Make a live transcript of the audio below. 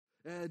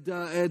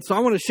And so I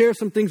want to share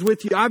some things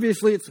with you.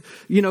 Obviously, it's,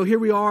 here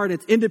we are, and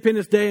it's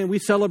Independence Day, and we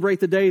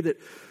celebrate the day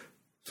that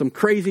some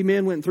crazy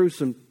men went through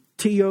some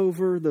tea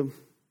over the,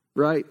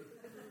 right?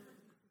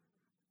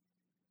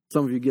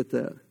 Some of you get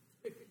that.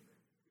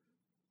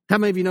 How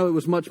many of you know it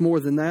was much more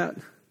than that?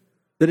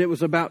 That it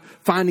was about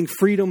finding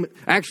freedom.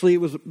 Actually,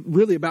 it was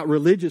really about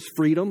religious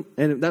freedom.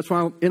 And that's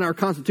why in our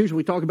Constitution,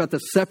 we talk about the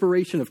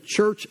separation of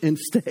church and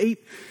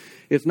state.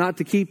 It's not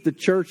to keep the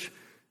church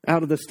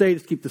out of the state,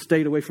 it's to keep the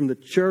state away from the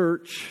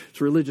church.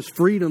 It's religious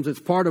freedoms. It's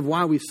part of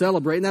why we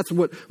celebrate. And that's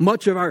what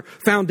much of our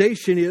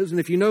foundation is. And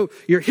if you know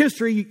your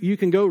history, you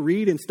can go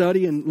read and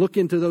study and look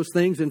into those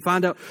things and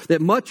find out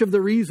that much of the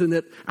reason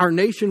that our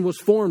nation was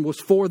formed was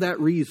for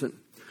that reason.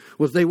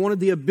 Was they wanted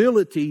the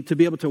ability to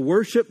be able to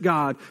worship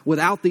God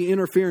without the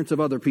interference of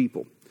other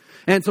people.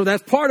 And so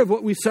that's part of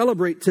what we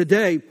celebrate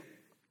today.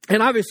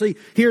 And obviously,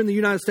 here in the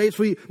United States,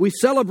 we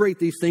celebrate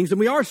these things, and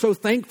we are so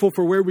thankful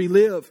for where we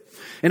live.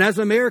 And as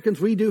Americans,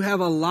 we do have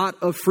a lot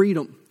of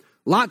freedom,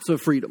 lots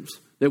of freedoms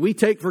that we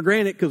take for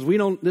granted because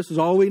this is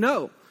all we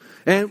know.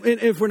 And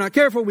if we're not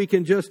careful, we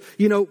can just,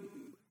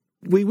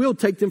 we will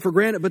take them for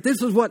granted. But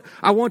this is what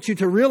I want you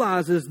to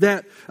realize is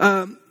that,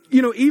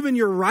 even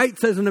your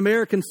rights as an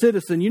American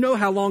citizen, you know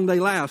how long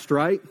they last,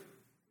 right?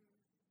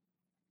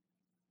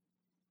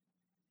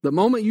 The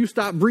moment you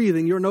stop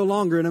breathing, you're no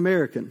longer an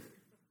American.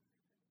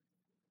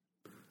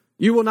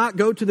 You will not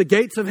go to the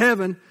gates of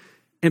heaven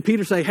and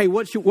Peter say, hey,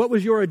 what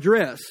was your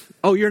address?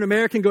 Oh, you're an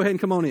American? Go ahead and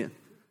come on in.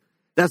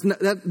 That's not,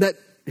 that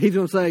he's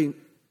going to say,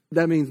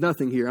 that means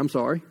nothing here. I'm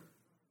sorry.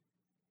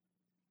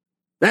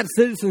 That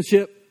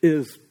citizenship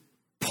is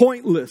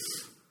pointless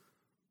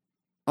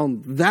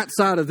on that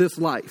side of this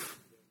life.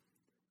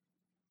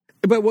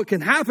 But what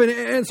can happen,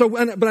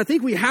 but I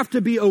think we have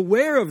to be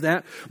aware of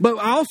that. But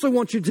I also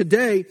want you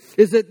today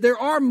is that there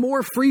are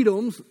more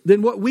freedoms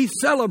than what we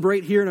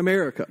celebrate here in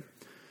America.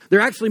 They're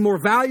actually more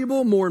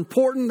valuable, more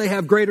important. They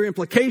have greater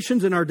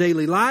implications in our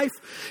daily life.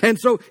 And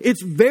so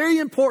it's very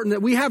important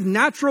that we have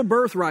natural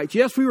birthrights.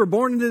 Yes, we were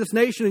born into this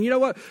nation, and you know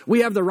what? We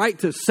have the right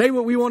to say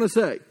what we want to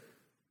say,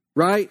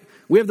 right?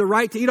 We have the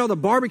right to eat all the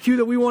barbecue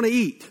that we want to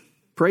eat.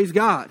 Praise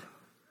God.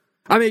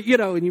 I mean,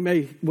 and you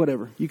may,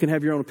 whatever. You can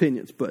have your own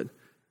opinions, but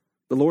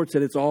the Lord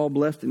said it's all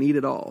blessed and eat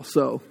it all.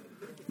 So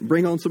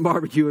bring on some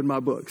barbecue in my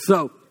book.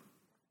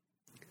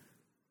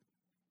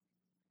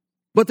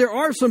 But there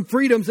are some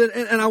freedoms,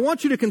 and I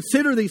want you to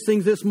consider these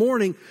things this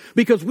morning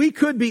because we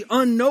could be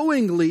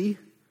unknowingly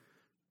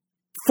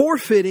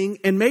forfeiting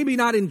and maybe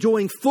not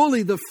enjoying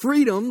fully the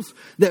freedoms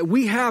that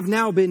we have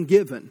now been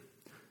given.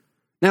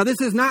 Now, this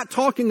is not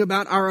talking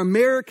about our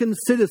American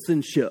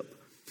citizenship.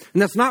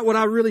 And that's not what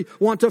I really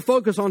want to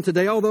focus on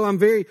today, although I'm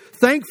very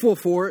thankful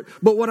for it.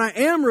 But what I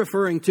am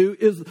referring to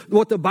is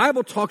what the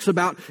Bible talks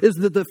about is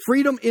that the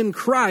freedom in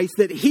Christ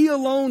that He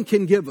alone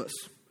can give us.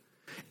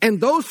 And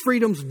those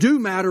freedoms do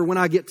matter when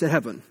I get to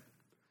heaven.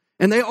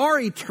 And they are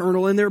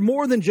eternal, and they're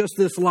more than just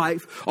this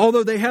life,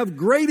 although they have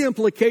great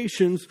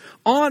implications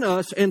on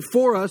us and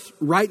for us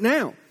right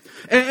now.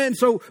 And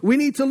so we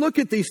need to look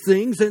at these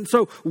things. And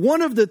so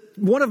one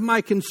of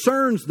my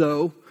concerns,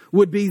 though,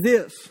 would be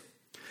this,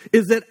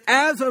 is that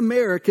as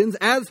Americans,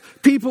 as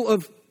people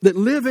that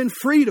live in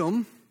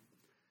freedom,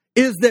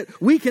 is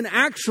that we can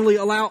actually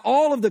allow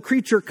all of the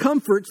creature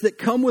comforts that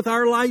come with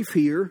our life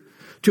here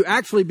to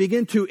actually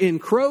begin to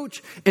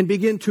encroach and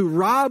begin to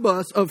rob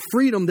us of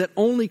freedom that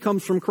only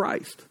comes from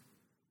Christ.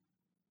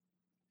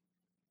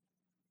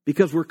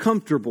 Because we're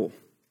comfortable.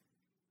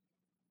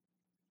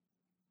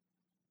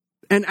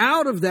 And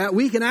out of that,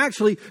 we can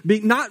actually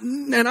be and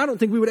I don't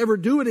think we would ever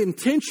do it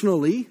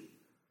intentionally.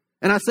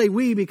 And I say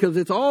we because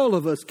it's all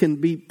of us can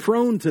be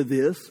prone to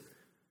this.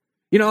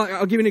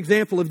 I'll give you an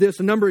example of this.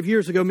 A number of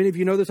years ago, many of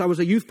you know this, I was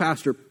a youth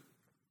pastor.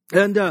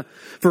 And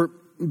for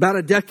about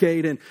a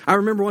decade. And I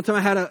remember one time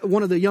I had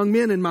one of the young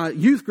men in my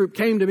youth group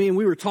came to me and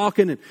we were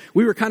talking and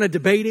we were kind of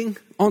debating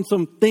on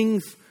some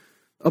things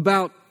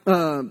about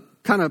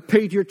kind of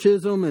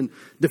patriotism and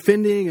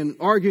defending and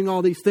arguing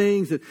all these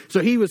things. And so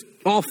he was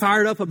all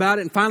fired up about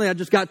it. And finally I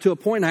just got to a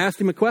point and I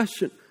asked him a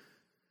question.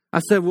 I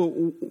said, well,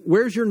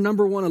 where's your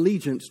number one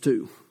allegiance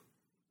to?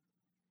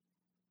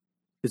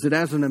 Is it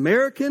as an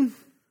American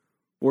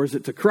or is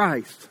it to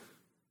Christ?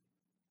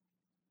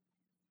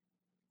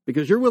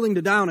 Because you're willing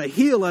to die on a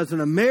hill as an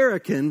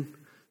American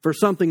for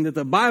something that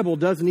the Bible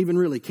doesn't even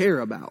really care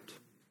about.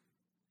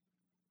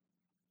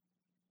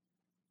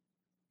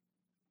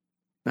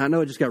 Now, I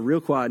know it just got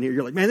real quiet in here.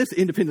 You're like, man, this is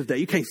Independence Day.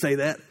 You can't say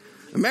that.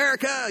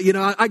 America,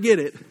 I get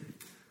it.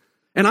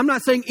 And I'm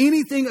not saying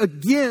anything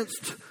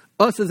against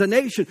us as a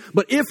nation.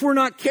 But if we're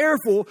not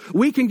careful,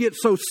 we can get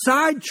so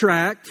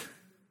sidetracked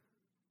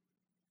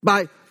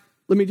by,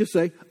 let me just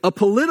say, a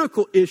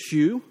political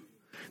issue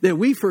that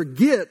we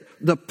forget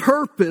the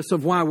purpose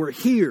of why we're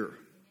here.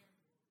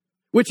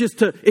 which is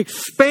to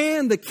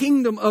expand the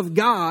kingdom of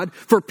God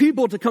for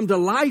people to come to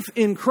life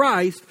in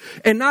Christ.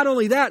 And not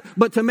only that,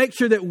 but to make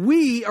sure that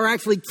we are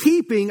actually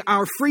keeping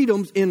our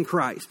freedoms in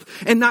Christ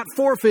and not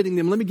forfeiting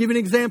them. Let me give you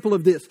an example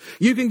of this.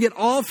 You can get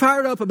all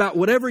fired up about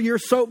whatever your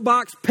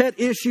soapbox pet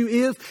issue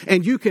is,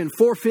 and you can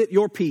forfeit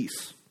your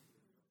peace.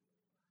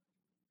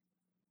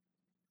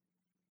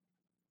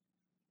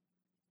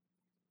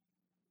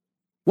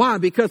 Why?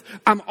 Because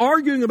I'm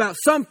arguing about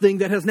something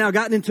that has now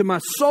gotten into my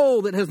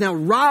soul, that has now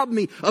robbed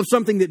me of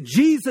something that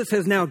Jesus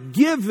has now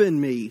given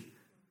me.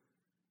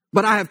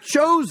 But I have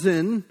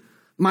chosen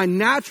my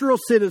natural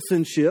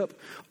citizenship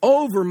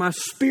over my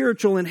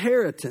spiritual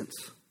inheritance.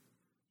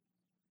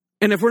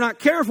 And if we're not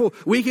careful,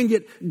 we can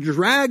get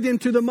dragged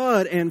into the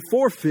mud and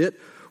forfeit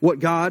what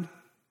God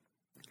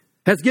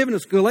has given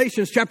us.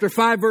 Galatians chapter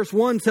 5 verse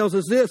 1 tells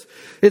us this.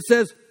 It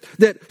says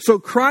that, so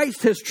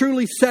Christ has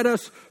truly set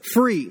us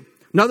free.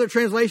 Another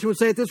translation would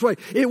say it this way.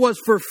 It was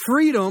for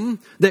freedom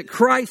that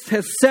Christ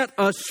has set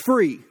us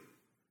free.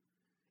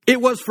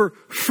 It was for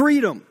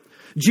freedom.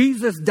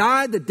 Jesus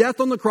died the death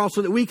on the cross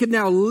so that we could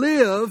now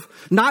live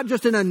not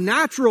just in a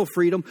natural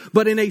freedom,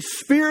 but in a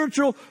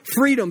spiritual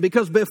freedom.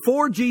 Because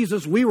before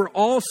Jesus, we were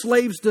all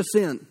slaves to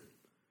sin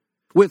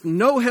with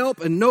no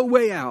help and no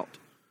way out.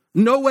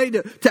 No way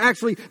to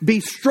actually be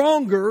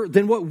stronger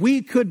than what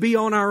we could be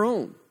on our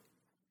own.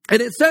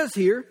 And it says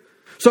here,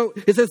 so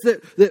it says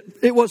that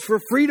it was for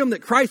freedom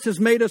that Christ has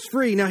made us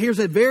free. Now here's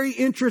a very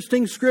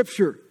interesting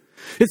scripture.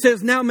 It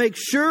says, now make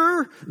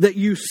sure that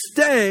you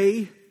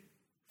stay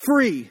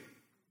free.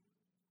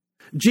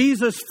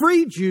 Jesus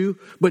freed you,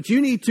 but you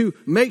need to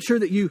make sure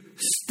that you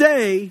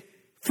stay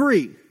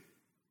free.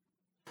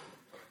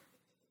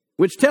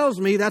 Which tells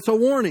me that's a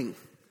warning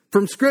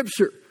from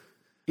Scripture.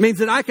 It means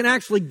that I can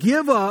actually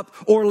give up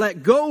or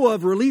let go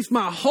of, release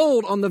my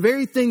hold on the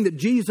very thing that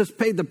Jesus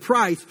paid the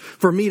price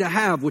for me to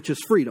have, which is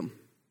freedom.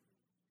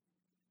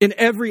 In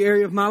every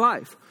area of my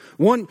life.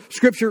 One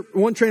scripture,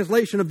 one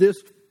translation of this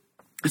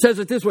says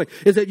it this way,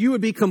 is that you would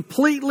be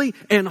completely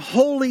and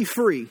wholly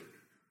free.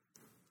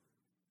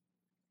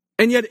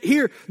 And yet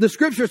here, the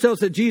scripture tells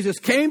that Jesus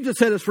came to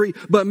set us free,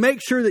 but make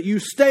sure that you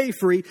stay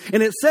free.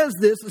 And it says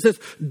this, it says,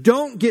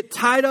 don't get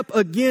tied up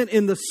again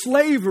in the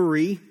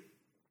slavery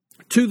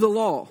to the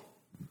law.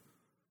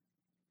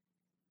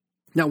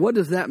 Now, what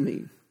does that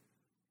mean?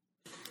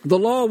 The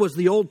law was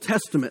the Old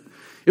Testament.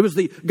 It was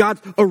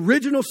God's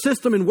original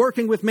system in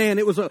working with man.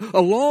 It was a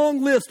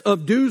long list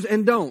of do's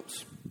and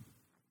don'ts,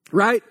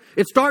 right?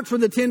 It starts with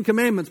the 10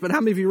 Commandments, but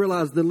how many of you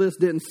realize the list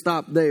didn't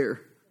stop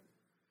there?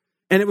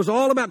 And it was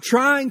all about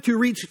trying to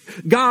reach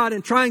God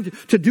and trying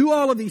to do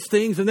all of these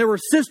things. And there were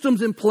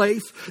systems in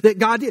place that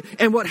God did.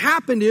 And what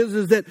happened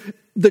is that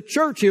the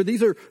church here,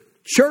 these are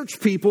church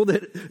people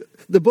that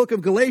the book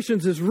of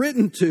Galatians is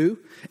written to.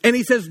 And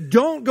he says,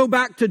 don't go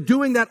back to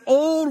doing that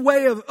old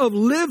way of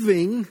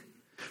living,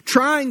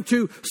 trying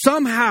to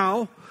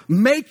somehow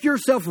make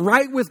yourself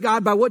right with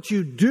God by what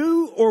you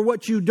do or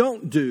what you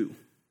don't do.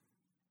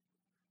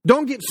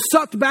 Don't get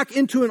sucked back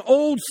into an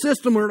old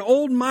system or an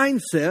old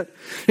mindset.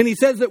 And he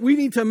says that we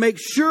need to make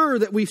sure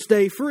that we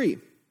stay free.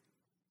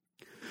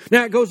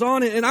 Now it goes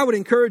on, and I would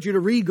encourage you to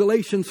read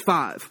Galatians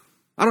 5.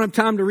 I don't have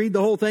time to read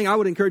the whole thing. I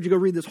would encourage you to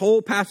go read this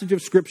whole passage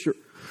of Scripture.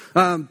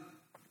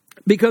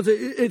 Because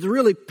it's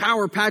really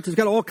power-packed. It's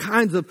got all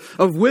kinds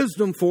of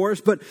wisdom for us.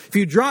 But if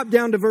you drop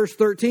down to verse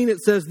 13,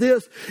 it says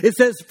this. It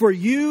says, for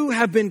you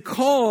have been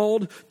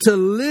called to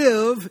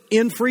live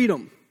in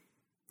freedom.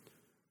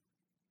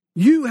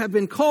 You have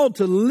been called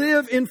to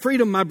live in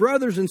freedom, my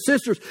brothers and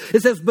sisters.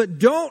 It says, but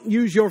don't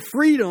use your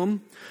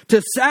freedom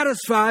to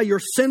satisfy your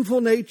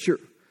sinful nature.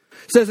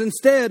 It says,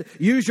 instead,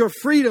 use your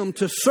freedom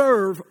to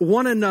serve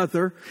one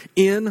another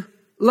in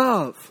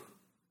love.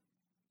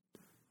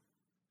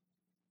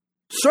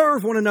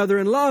 Serve one another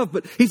in love.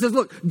 But he says,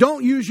 look,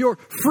 don't use your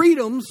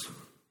freedoms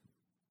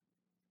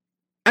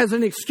as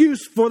an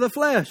excuse for the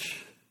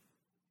flesh.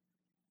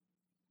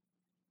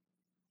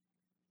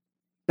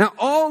 Now,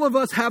 all of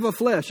us have a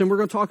flesh, and we're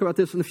going to talk about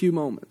this in a few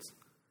moments.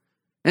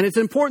 And it's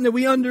important that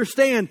we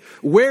understand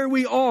where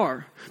we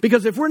are.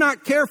 Because if we're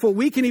not careful,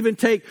 we can even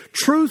take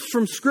truths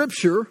from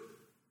Scripture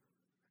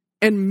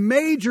and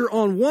major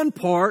on one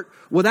part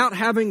without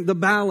having the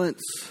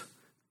balance.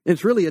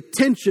 It's really a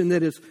tension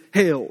that is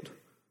held.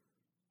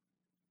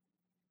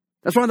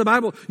 That's why the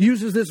Bible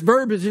uses this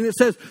verbiage, and it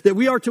says that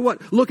we are to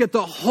what? Look at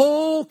the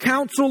whole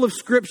counsel of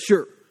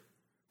Scripture.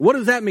 What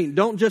does that mean?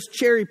 Don't just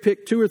cherry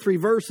pick 2 or 3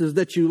 verses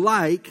that you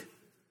like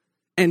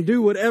and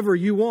do whatever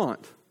you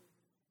want.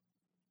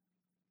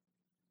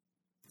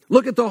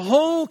 Look at the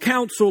whole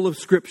counsel of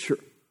Scripture.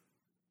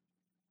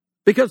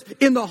 Because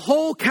in the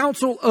whole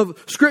counsel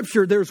of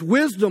Scripture, there's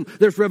wisdom,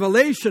 there's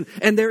revelation,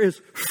 and there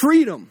is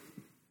freedom.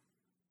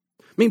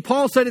 I mean,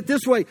 Paul said it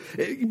this way,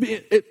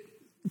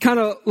 kind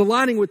of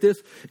aligning with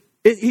this.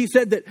 He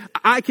said that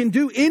I can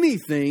do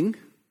anything.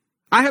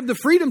 I have the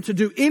freedom to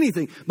do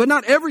anything, but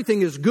not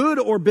everything is good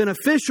or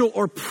beneficial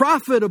or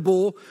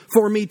profitable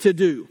for me to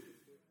do.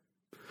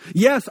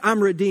 Yes,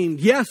 I'm redeemed.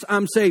 Yes,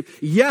 I'm saved.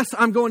 Yes,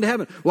 I'm going to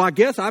heaven. Well, I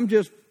guess I'm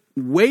just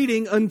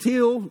waiting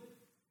until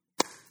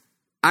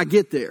I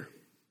get there.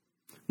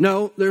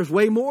 No, there's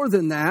way more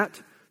than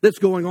that that's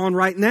going on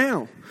right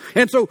now.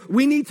 And so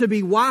we need to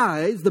be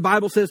wise. The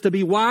Bible says to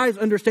be wise,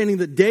 understanding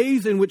the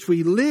days in which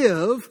we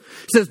live.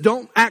 It says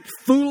don't act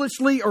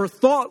foolishly or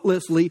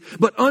thoughtlessly,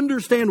 but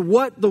understand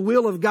what the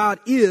will of God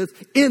is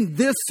in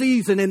this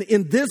season and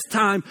in this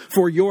time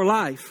for your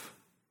life.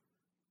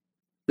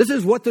 This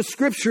is what the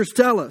Scriptures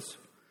tell us.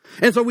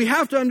 And so we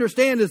have to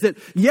understand is that,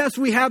 yes,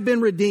 we have been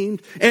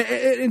redeemed.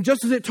 And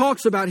just as it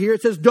talks about here,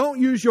 it says, don't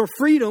use your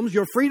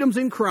freedoms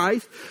in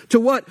Christ to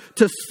what?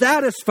 To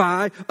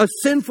satisfy a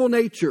sinful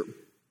nature.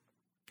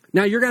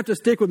 Now, you're going to have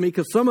to stick with me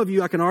because some of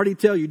you, I can already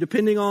tell you,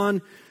 depending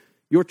on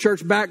your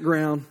church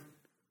background,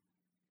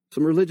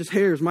 some religious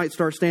hairs might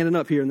start standing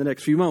up here in the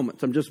next few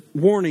moments. I'm just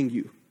warning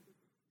you.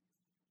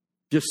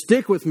 Just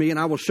stick with me and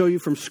I will show you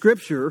from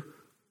Scripture,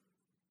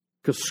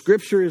 because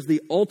Scripture is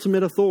the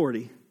ultimate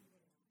authority.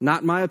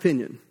 Not my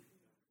opinion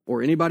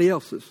or anybody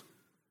else's.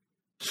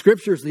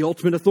 Scripture is the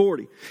ultimate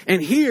authority.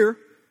 And here,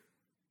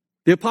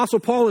 the Apostle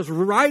Paul is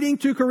writing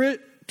to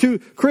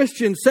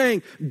Christians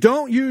saying,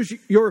 don't use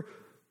your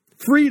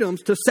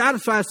freedoms to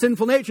satisfy a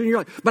sinful nature. And you're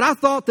like, but I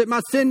thought that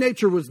my sin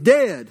nature was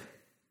dead.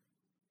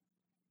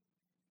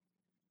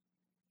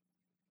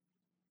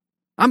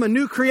 I'm a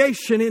new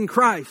creation in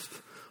Christ.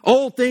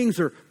 Old things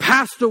are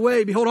passed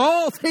away. Behold,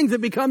 all things have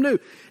become new.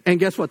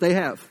 And guess what? They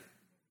have.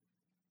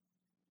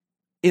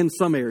 In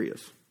some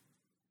areas.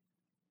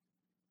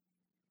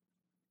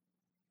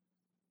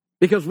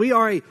 Because we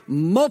are a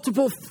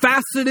multiple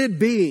faceted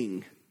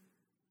being.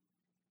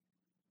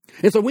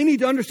 And so we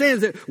need to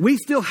understand that we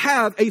still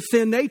have a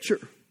sin nature.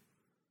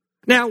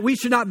 Now, we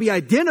should not be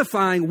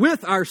identifying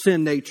with our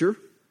sin nature.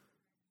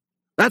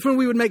 That's when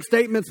we would make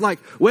statements like,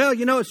 well,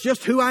 it's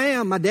just who I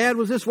am. My dad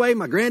was this way.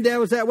 My granddad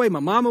was that way. My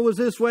mama was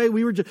this way.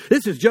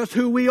 This is just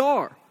who we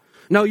are.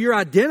 No, you're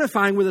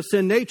identifying with a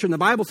sin nature. And the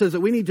Bible says that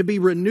we need to be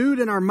renewed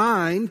in our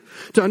mind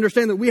to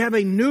understand that we have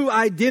a new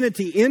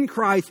identity in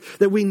Christ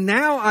that we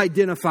now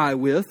identify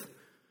with.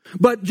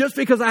 But just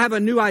because I have a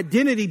new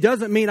identity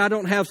doesn't mean I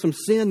don't have some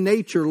sin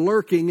nature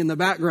lurking in the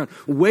background,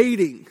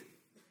 waiting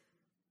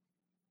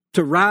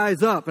to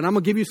rise up. And I'm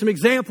going to give you some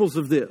examples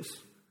of this.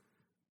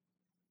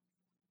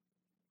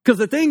 Because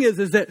the thing is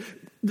that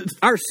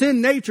our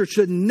sin nature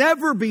should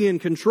never be in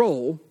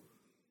control.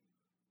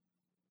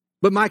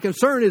 But my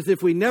concern is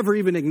if we never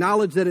even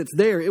acknowledge that it's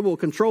there, it will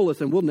control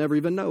us and we'll never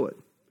even know it.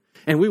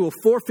 And we will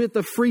forfeit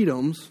the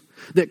freedoms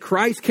that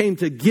Christ came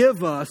to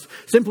give us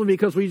simply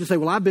because we just say,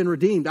 well, I've been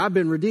redeemed, I've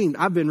been redeemed,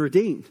 I've been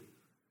redeemed.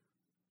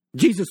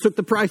 Jesus took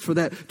the price for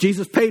that.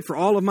 Jesus paid for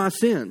all of my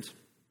sins.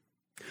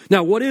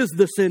 Now, what is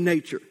the sin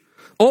nature?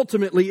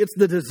 Ultimately, it's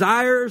the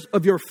desires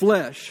of your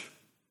flesh.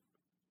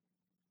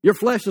 Your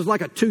flesh is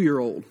like a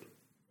 2-year-old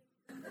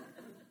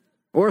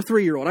or a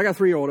 3-year-old. I got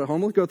a 3-year-old at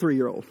home. Let's go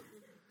 3-year-old.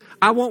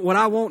 I want what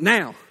I want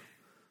now.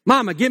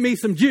 Mama, give me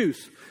some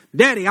juice.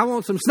 Daddy, I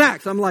want some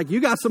snacks. I'm like, you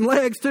got some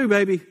legs too,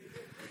 baby.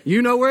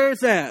 You know where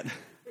it's at.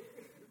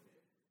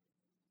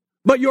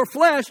 But your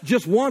flesh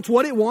just wants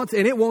what it wants,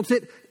 and it wants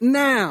it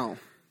now.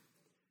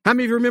 How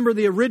many of you remember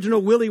the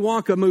original Willy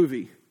Wonka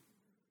movie?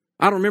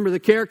 I don't remember the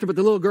character, but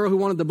the little girl who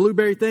wanted the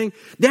blueberry thing.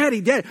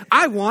 Daddy,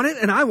 I want it,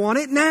 and I want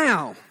it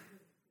now.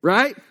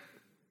 Right?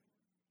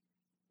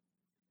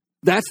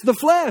 That's the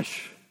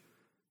flesh.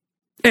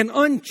 And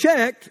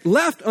unchecked,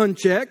 left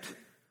unchecked,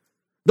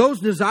 those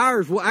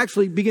desires will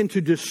actually begin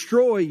to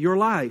destroy your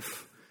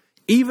life,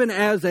 even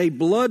as a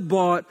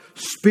blood-bought,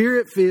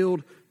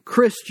 Spirit-filled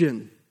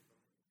Christian.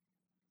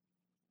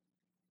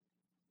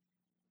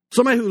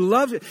 Somebody who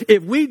loves it.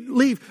 If we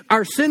leave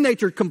our sin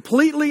nature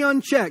completely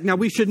unchecked, now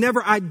we should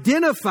never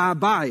identify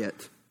by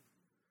it.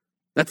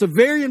 That's a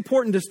very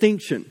important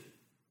distinction.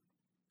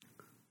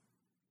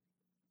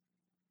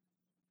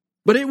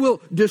 But it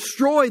will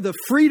destroy the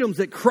freedoms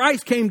that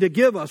Christ came to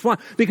give us. Why?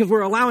 Because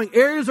we're allowing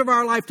areas of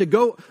our life to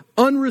go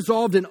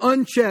unresolved and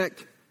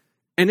unchecked,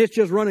 and it's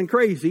just running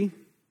crazy.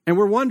 And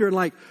we're wondering,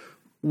 like,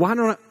 why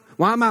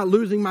am I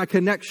losing my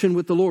connection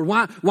with the Lord?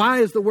 Why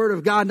is the Word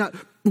of God not,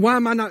 why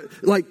am I not,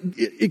 like,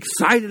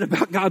 excited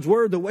about God's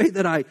Word the way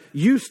that I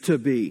used to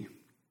be?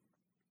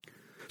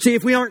 See,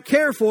 if we aren't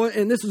careful,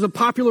 and this is a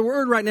popular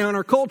word right now in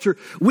our culture,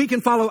 we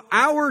can follow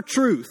our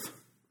truth.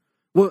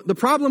 Well, the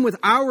problem with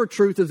our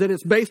truth is that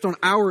it's based on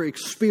our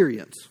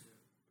experience.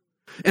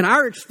 And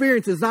our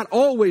experience is not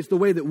always the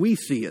way that we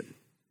see it.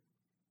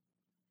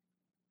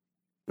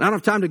 I don't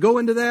have time to go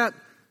into that,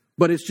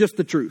 but it's just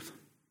the truth.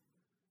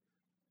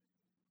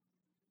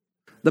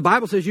 The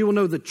Bible says you will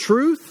know the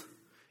truth,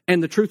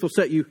 and the truth will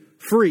set you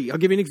free. I'll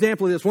give you an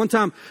example of this. One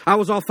time, I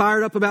was all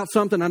fired up about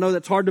something. I know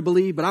that's hard to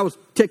believe, but I was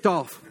ticked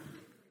off.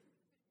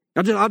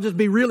 I'll just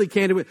be really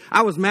candid with you.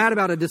 I was mad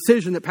about a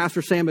decision that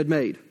Pastor Sam had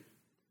made.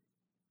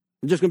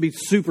 I'm just going to be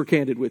super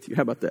candid with you.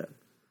 How about that?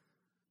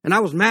 And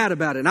I was mad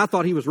about it, and I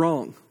thought he was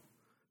wrong.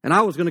 And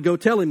I was going to go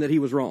tell him that he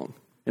was wrong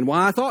and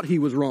why I thought he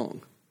was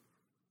wrong.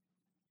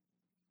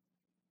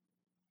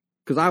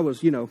 Because I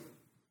was,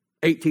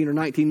 18 or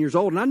 19 years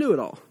old, and I knew it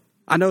all.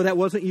 I know that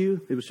wasn't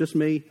you. It was just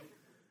me.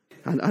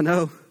 I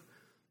know.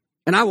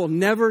 And I will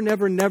never,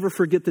 never, never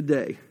forget the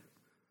day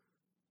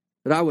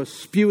that I was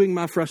spewing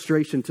my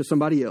frustration to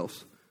somebody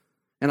else.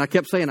 And I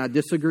kept saying, I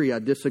disagree, I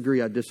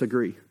disagree, I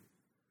disagree.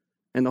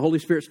 And the Holy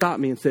Spirit stopped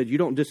me and said, you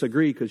don't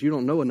disagree because you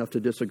don't know enough to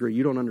disagree.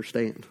 You don't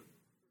understand.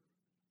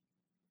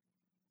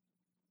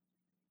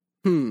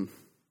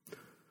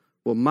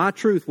 Well, my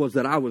truth was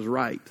that I was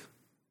right.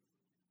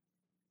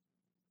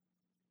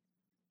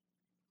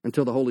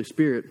 Until the Holy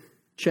Spirit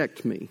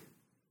checked me.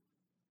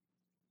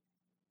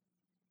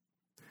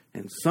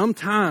 And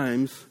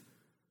sometimes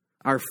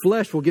our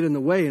flesh will get in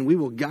the way and we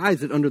will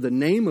guise it under the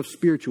name of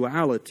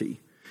spirituality.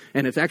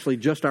 And it's actually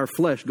just our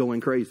flesh going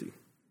crazy.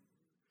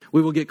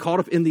 We will get caught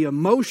up in the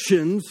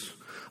emotions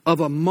of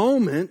a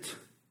moment.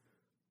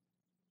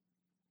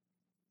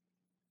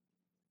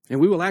 And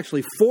we will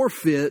actually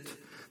forfeit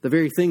the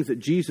very things that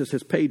Jesus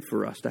has paid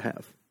for us to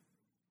have.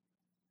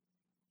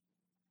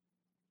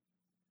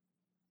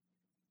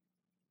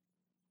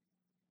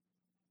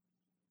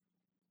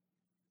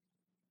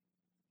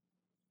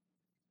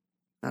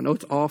 I know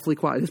it's awfully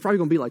quiet. It's probably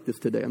going to be like this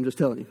today. I'm just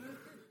telling you.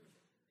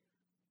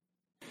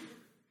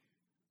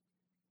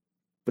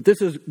 But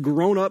this is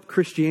grown-up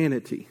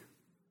Christianity.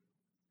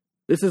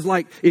 This is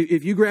like,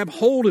 if you grab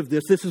hold of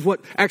this, this is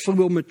what actually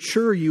will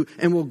mature you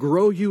and will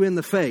grow you in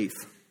the faith.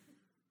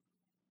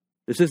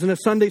 This isn't a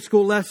Sunday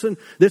school lesson.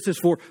 This is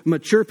for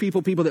mature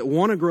people, people that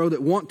want to grow,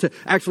 that want to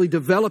actually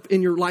develop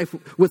in your life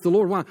with the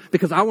Lord. Why?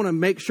 Because I want to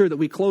make sure that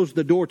we close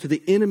the door to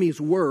the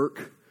enemy's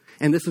work.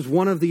 And this is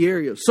one of the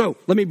areas. So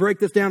let me break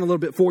this down a little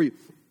bit for you.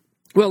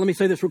 Well, let me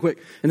say this real quick,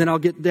 and then I'll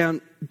get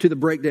down to the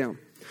breakdown.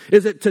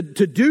 Is that to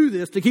do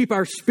this, to keep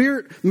our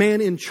spirit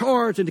man in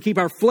charge and to keep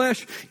our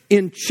flesh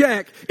in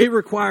check, it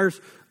requires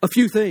a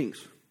few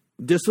things.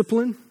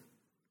 Discipline,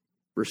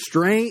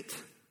 restraint.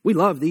 We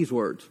love these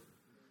words.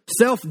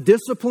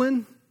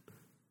 Self-discipline.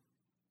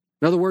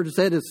 Another word to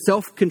say is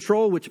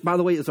self-control, which, by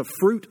the way, is a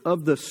fruit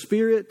of the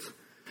Spirit.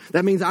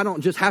 That means I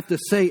don't just have to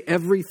say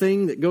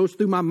everything that goes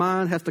through my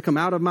mind has to come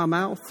out of my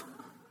mouth.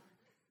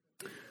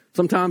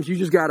 Sometimes you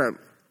just got to,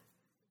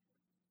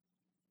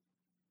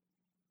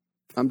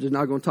 I'm just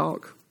not going to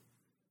talk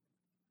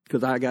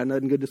because I got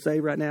nothing good to say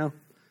right now.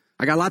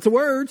 I got lots of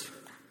words.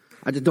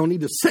 I just don't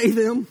need to say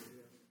them.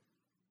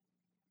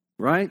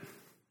 Right?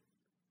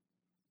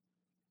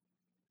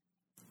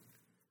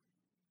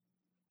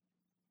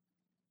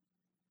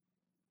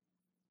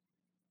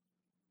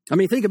 I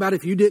mean, think about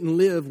if you didn't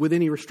live with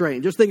any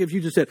restraint. Just think if you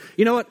just said,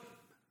 you know what?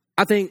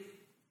 I think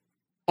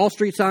all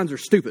street signs are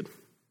stupid.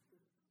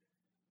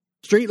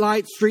 Street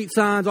lights, street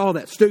signs, all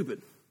that,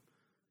 stupid.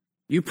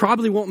 You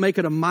probably won't make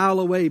it a mile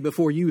away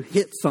before you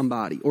hit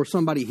somebody or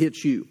somebody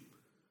hits you.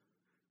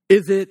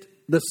 Is it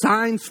the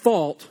sign's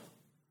fault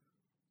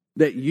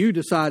that you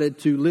decided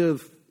to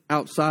live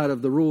outside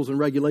of the rules and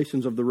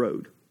regulations of the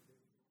road?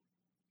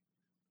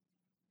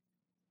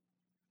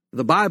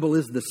 The Bible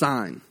is the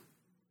sign.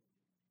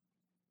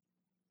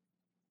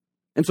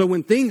 And so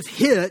when things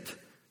hit,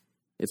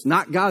 it's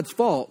not God's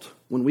fault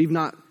when we've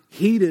not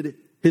heeded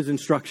His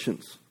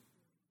instructions.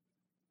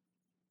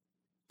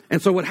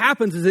 And so what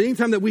happens is that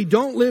anytime that we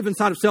don't live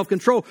inside of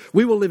self-control,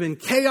 we will live in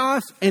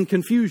chaos and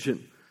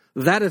confusion.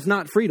 That is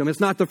not freedom. It's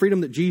not the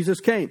freedom that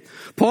Jesus came.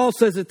 Paul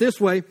says it this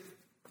way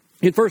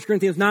in 1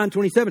 Corinthians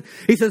 9:27.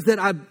 He says that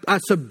I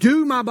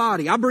subdue my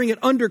body. I bring it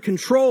under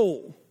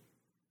control.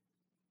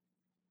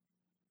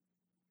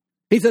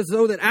 He says,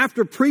 so that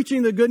after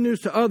preaching the good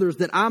news to others,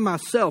 that I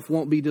myself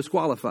won't be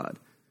disqualified.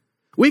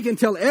 We can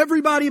tell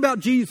everybody about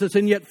Jesus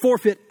and yet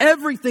forfeit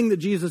everything that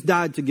Jesus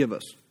died to give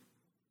us.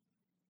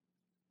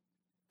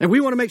 And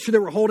we want to make sure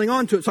that we're holding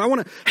on to it. So I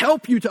want to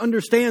help you to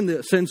understand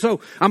this. And so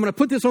I'm going to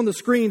put this on the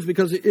screens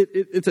because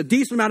it's a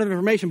decent amount of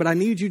information, but I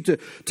need you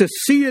to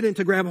see it and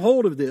to grab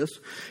hold of this.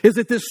 Is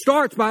that this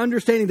starts by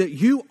understanding that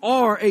you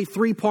are a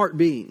three-part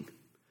being.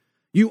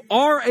 You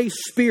are a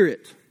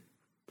spirit.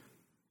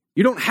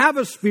 You don't have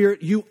a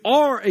spirit, you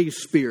are a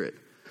spirit.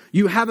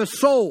 You have a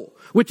soul,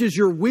 which is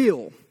your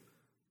will,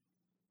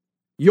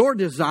 your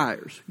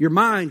desires, your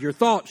mind, your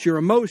thoughts, your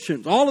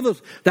emotions, all of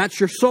those, that's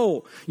your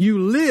soul. You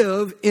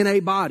live in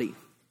a body.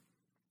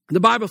 The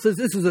Bible says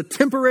this is a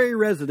temporary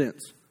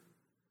residence.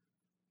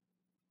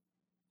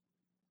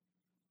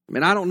 I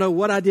mean, I don't know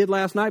what I did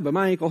last night, but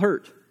my ankle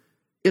hurt.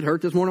 It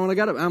hurt this morning when I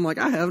got up. I'm like,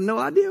 I have no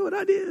idea what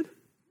I did.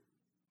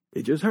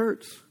 It just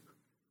hurts.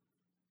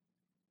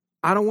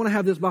 I don't want to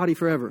have this body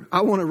forever.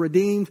 I want a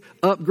redeemed,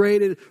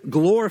 upgraded,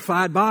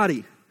 glorified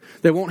body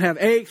that won't have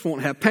aches,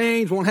 won't have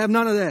pains, won't have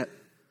none of that.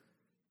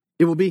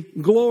 It will be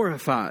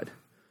glorified.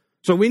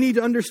 So we need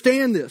to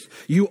understand this.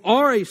 You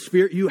are a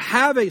spirit, you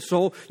have a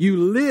soul, you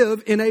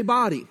live in a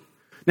body.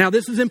 Now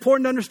this is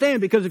important to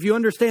understand because if you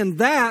understand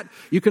that,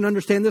 you can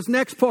understand this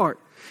next part.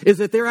 Is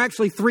that there are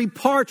actually three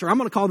parts, or I'm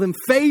going to call them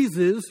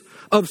phases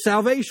of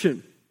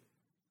salvation.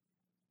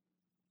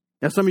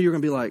 Now some of you are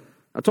going to be like,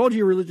 I told you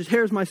your religious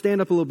hairs might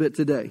stand up a little bit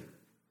today.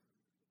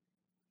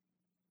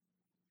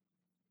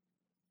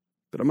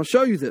 But I'm going to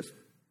show you this.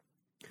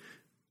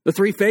 The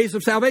three phases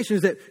of salvation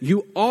is that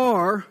you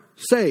are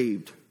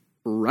saved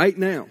right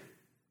now.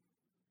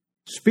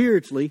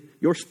 spiritually,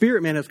 your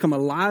spirit man has come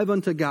alive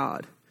unto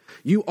God.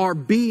 You are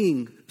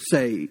being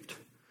saved.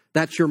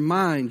 That's your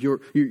mind, your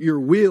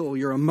will,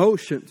 your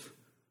emotions.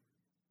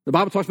 The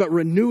Bible talks about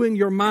renewing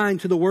your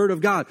mind to the Word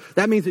of God.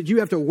 That means that you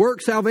have to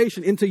work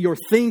salvation into your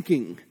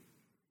thinking.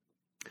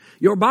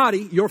 Your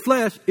body, your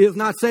flesh, is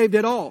not saved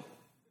at all.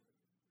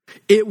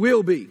 It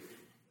will be.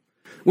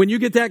 When you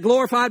get that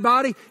glorified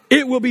body,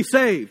 it will be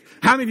saved.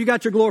 How many of you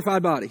got your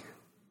glorified body?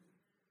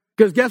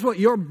 Because guess what?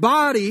 Your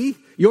body,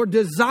 your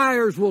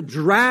desires will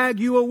drag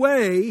you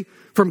away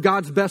from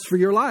God's best for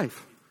your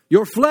life.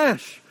 Your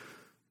flesh.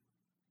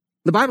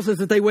 The Bible says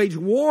that they wage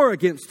war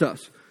against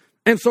us.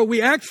 And so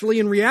we actually,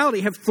 in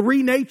reality, have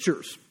three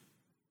natures.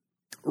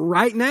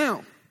 Right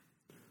now,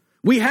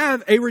 we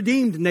have a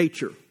redeemed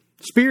nature.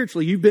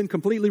 Spiritually, you've been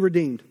completely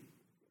redeemed.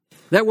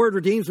 That word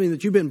redeems means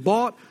that you've been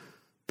bought,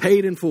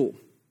 paid in full.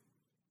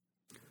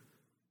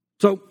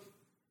 So,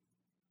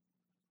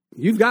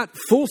 you've got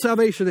full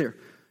salvation there.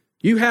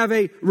 You have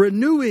a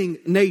renewing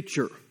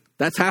nature.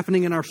 That's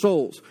happening in our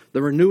souls.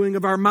 The renewing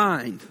of our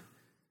mind.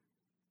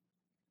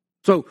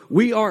 So,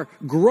 we are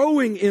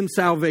growing in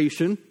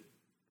salvation.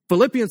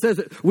 Philippians says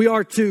that we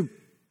are to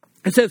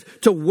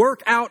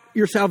work out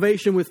your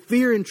salvation with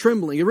fear and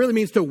trembling. It really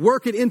means to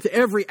work it into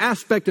every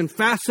aspect and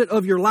facet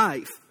of your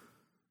life.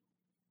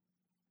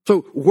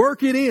 So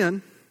work it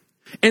in.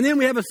 And then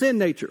we have a sin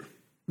nature,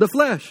 the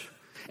flesh.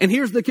 And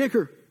here's the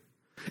kicker.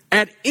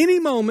 At any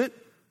moment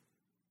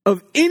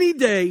of any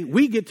day,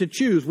 we get to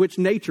choose which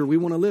nature we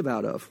want to live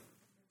out of.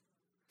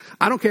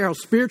 I don't care how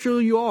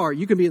spiritual you are,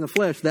 you can be in the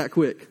flesh that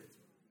quick.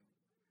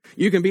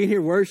 You can be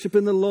here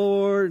worshiping the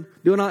Lord,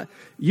 you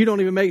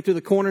don't even make it to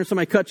the corner and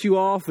somebody cuts you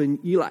off and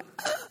you like,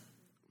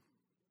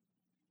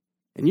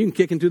 and you can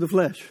kick into the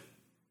flesh.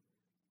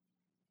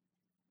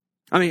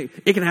 I mean,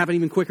 it can happen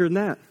even quicker than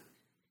that.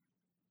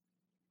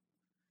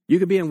 You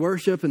could be in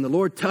worship and the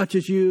Lord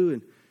touches you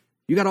and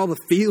you got all the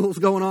feels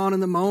going on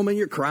in the moment.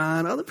 You're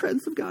crying. Oh, the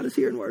presence of God is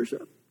here in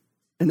worship.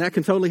 And that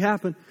can totally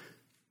happen.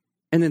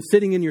 And then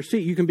sitting in your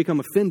seat, you can become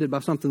offended by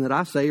something that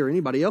I say or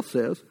anybody else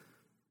says.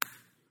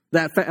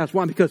 That's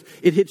why, because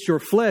it hits your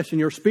flesh and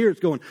your spirit's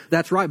going,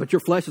 that's right. But your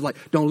flesh is like,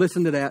 don't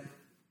listen to that.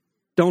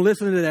 Don't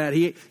listen to that.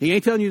 He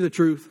ain't telling you the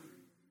truth.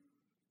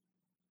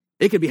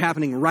 It could be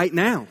happening right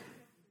now.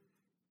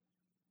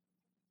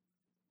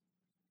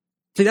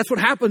 See, that's what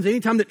happens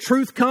anytime that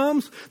truth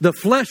comes. The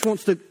flesh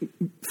wants to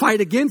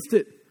fight against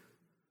it.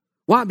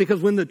 Why?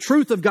 Because when the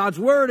truth of God's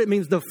word, it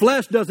means the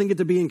flesh doesn't get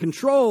to be in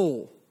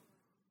control.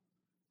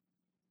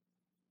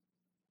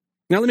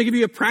 Now, let me give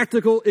you a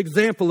practical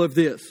example of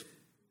this.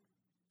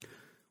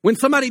 When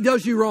somebody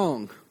does you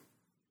wrong,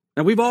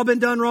 and we've all been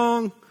done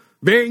wrong,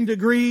 varying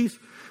degrees,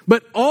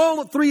 but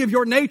all three of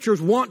your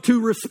natures want to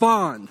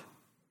respond.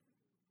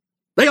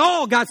 They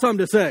all got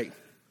something to say.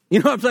 You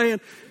know what I'm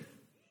saying?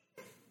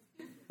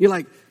 You're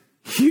like,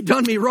 you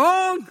done me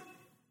wrong.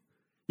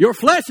 Your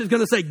flesh is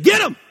going to say, get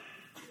him.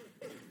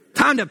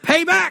 Time to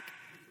pay back.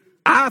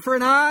 Eye for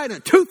an eye and a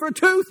tooth for a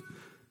tooth.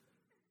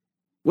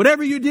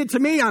 Whatever you did to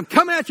me, I'm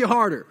coming at you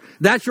harder.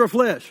 That's your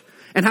flesh.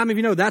 And how many of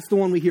you know that's the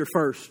one we hear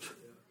first?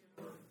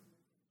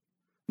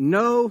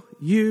 No,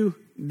 you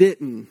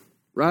didn't,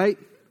 right?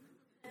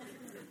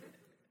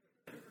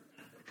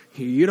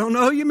 You don't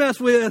know who you mess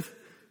with,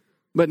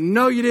 but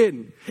no, you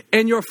didn't.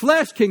 And your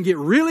flesh can get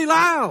really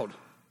loud.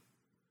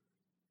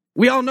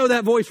 We all know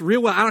that voice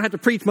real well. I don't have to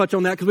preach much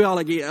on that because we all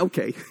like, yeah,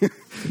 okay.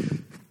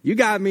 You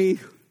got me.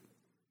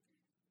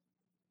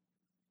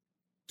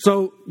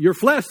 So your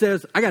flesh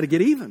says, I got to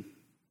get even.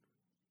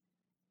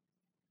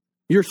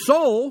 Your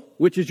soul,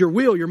 which is your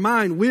will, your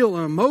mind, will,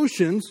 and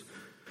emotions,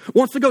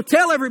 wants to go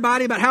tell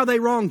everybody about how they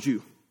wronged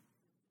you.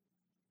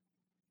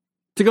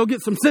 To go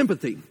get some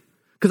sympathy.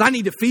 Because I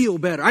need to feel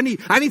better. I need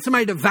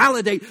somebody to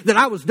validate that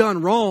I was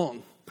done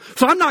wrong.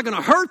 So I'm not going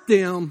to hurt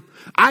them.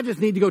 I just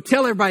need to go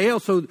tell everybody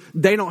else so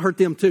they don't hurt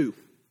them too.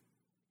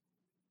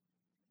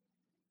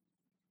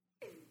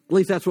 At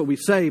least that's what we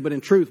say, but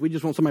in truth, we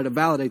just want somebody to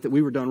validate that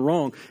we were done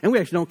wrong. And we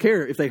actually don't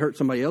care if they hurt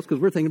somebody else because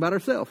we're thinking about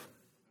ourselves.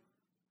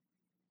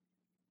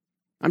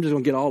 I'm just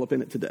going to get all up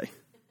in it today.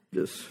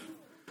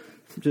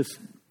 Just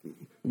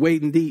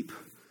wading deep.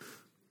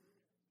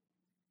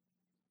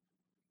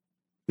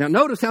 Now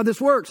notice how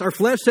this works. Our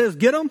flesh says,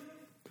 get them.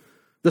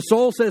 The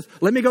soul says,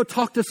 let me go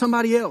talk to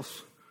somebody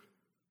else.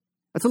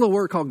 That's a little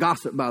word called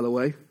gossip, by the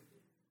way.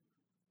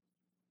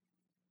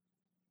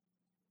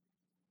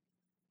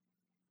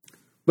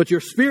 But your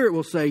spirit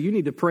will say, you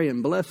need to pray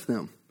and bless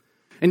them.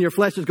 And your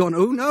flesh is going,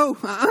 oh, no,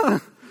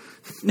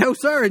 no,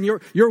 sir. And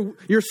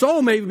your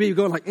soul may be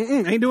going like,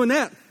 ain't doing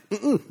that.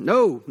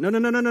 No.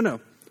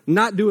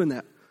 Not doing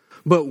that.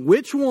 But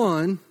which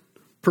one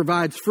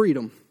provides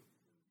freedom?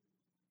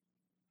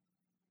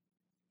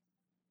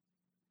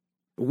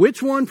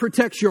 Which one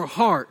protects your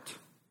heart?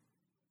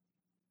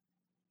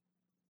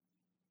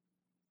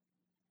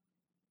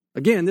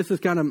 Again, this is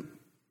kind of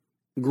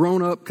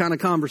grown-up kind of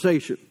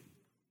conversation.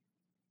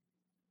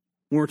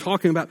 When we're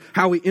talking about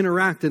how we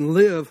interact and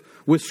live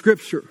with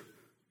Scripture.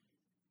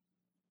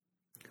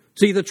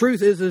 See, the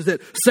truth is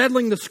that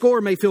settling the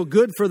score may feel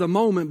good for the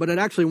moment, but it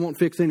actually won't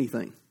fix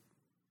anything.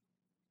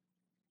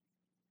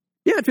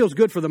 Yeah, it feels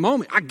good for the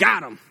moment. I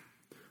got him.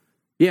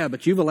 Yeah,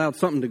 but you've allowed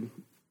something to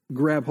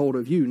grab hold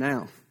of you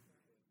now.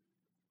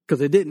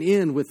 Because it didn't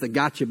end with the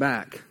got you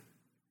back.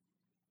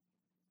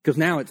 Because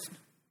now it's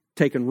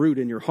taken root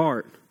in your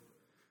heart.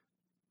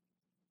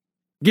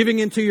 Giving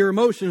into your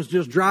emotions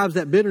just drives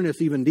that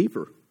bitterness even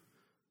deeper.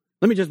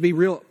 Let me just be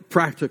real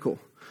practical.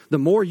 The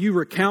more you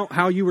recount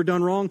how you were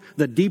done wrong,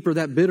 the deeper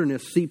that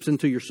bitterness seeps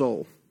into your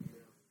soul.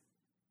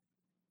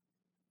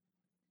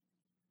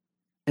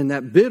 And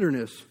that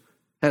bitterness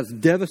has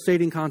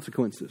devastating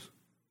consequences.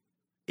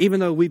 Even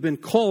though we've been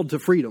called to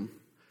freedom.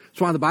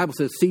 That's why the Bible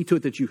says, see to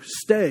it that you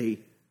stay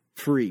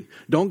free.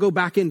 Don't go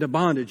back into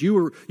bondage.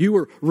 You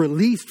were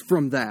released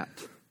from that.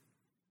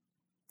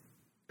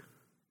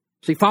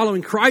 See,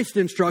 following Christ's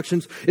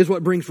instructions is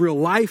what brings real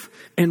life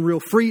and real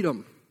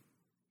freedom.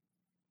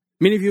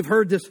 Many of you have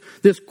heard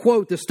this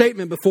quote, this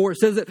statement before. It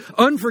says that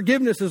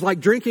unforgiveness is like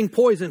drinking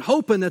poison,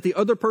 hoping that the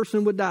other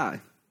person would die.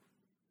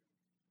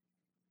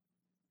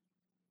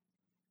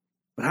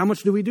 But how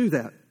much do we do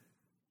that?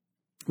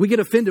 We get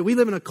offended. We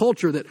live in a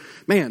culture that,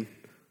 man,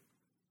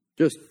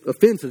 just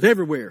offenses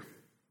everywhere.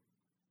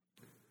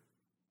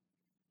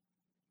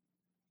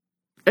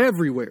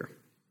 Everywhere.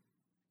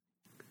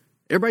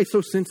 Everybody's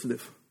so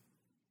sensitive,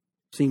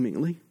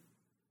 seemingly.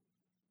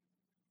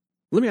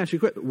 Let me ask you a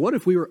question. What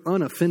if we were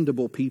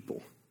unoffendable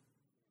people?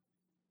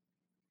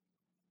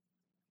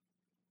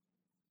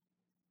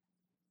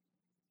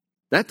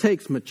 That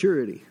takes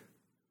maturity.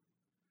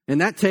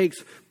 And that takes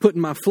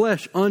putting my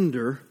flesh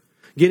under,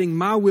 getting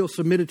my will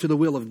submitted to the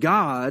will of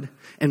God,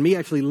 and me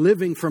actually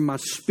living from my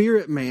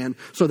spirit man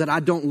so that I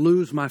don't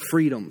lose my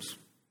freedoms.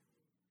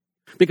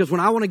 Because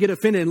when I want to get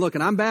offended, and look,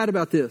 and I'm bad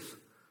about this,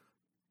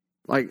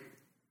 like,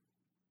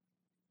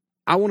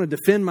 I want to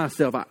defend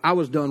myself. I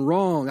was done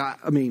wrong.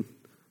 I mean,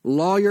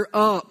 lawyer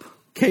up,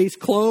 case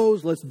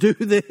closed, let's do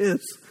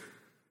this.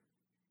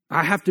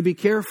 I have to be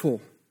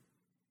careful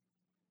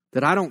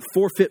that I don't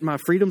forfeit my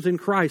freedoms in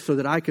Christ so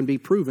that I can be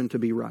proven to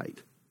be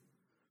right.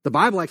 The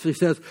Bible actually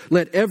says,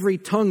 let every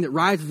tongue that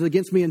rises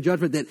against me in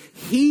judgment, that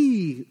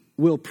he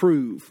will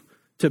prove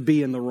to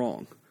be in the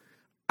wrong.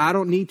 I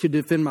don't need to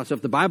defend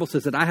myself. The Bible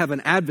says that I have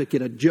an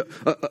advocate,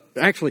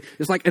 actually,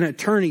 it's like an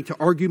attorney to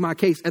argue my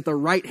case at the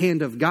right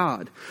hand of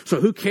God.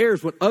 So who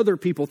cares what other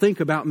people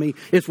think about me?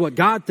 It's what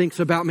God thinks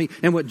about me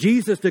and what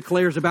Jesus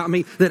declares about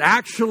me that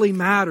actually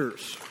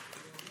matters.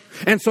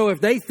 And so if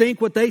they think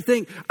what they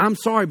think, I'm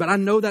sorry, but I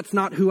know that's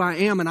not who I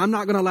am, and I'm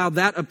not going to allow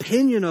that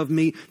opinion of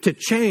me to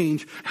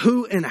change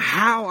who and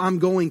how I'm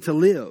going to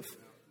live.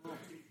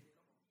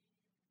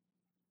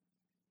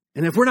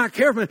 And if we're not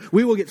careful,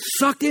 we will get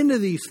sucked into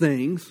these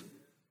things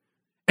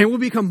and we'll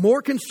become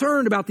more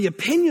concerned about the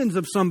opinions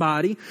of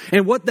somebody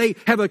and what they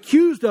have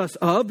accused us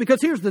of. Because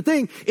here's the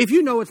thing, if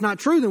you know it's not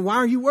true, then why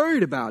are you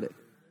worried about it?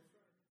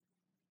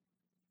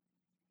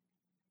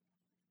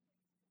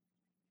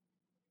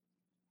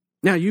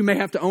 Now, you may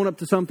have to own up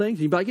to some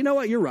things. You'd be like, you know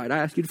what, you're right. I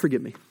ask you to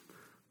forgive me.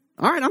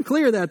 All right, I'm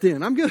clear of that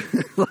then. I'm good.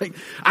 Like,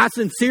 I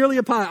sincerely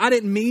apologize. I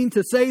didn't mean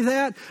to say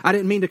that. I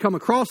didn't mean to come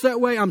across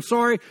that way. I'm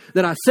sorry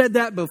that I said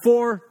that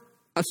before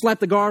I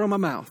slapped the guard on my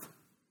mouth.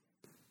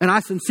 And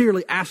I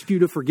sincerely ask you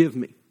to forgive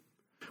me.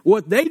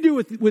 What they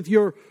do with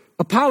your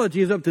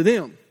apology is up to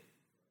them.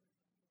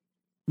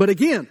 But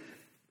again,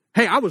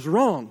 hey, I was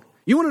wrong.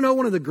 You want to know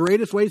one of the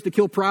greatest ways to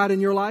kill pride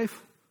in your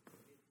life?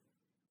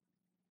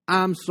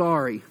 I'm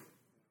sorry.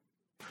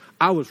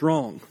 I was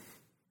wrong.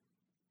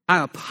 I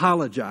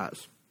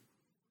apologize.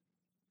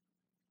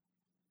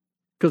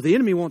 Because the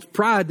enemy wants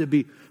pride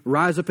to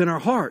rise up in our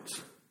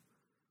hearts.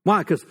 Why?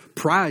 Because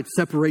pride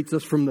separates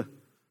us from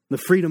the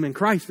freedom in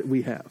Christ that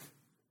we have.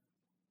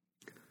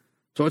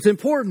 So it's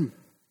important.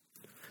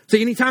 See,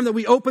 anytime that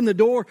we open the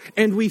door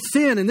and we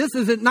sin, and this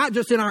isn't not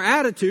just in our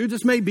attitudes,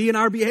 this may be in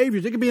our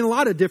behaviors. It could be in a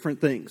lot of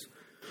different things.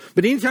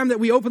 But anytime that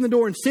we open the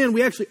door and sin,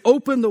 we actually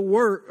open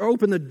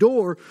the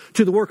door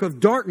to the work of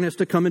darkness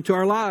to come into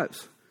our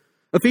lives.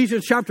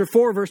 Ephesians chapter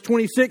 4, verse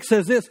 26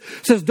 says this.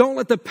 It says, don't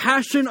let the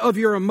passion of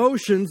your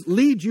emotions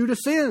lead you to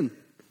sin.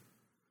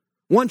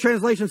 One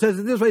translation says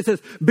it this way. It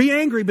says, be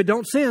angry, but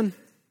don't sin.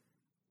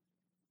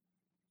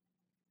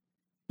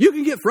 You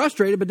can get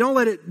frustrated, but don't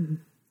let it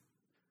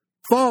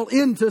fall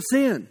into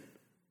sin.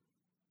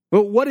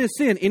 Well, what is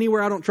sin?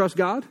 Anywhere I don't trust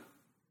God?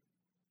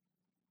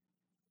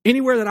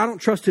 Anywhere that I don't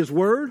trust His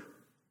Word?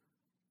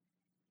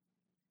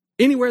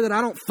 Anywhere that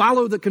I don't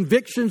follow the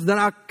convictions that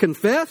I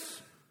confess?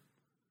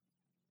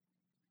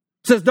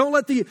 It says, don't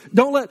let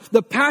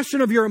the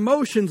passion of your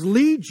emotions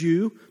lead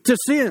you to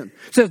sin.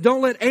 It says,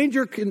 don't let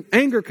anger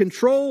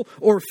control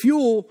or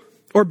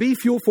be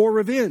fuel for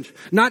revenge,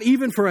 not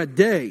even for a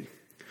day.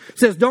 It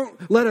says,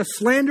 don't let a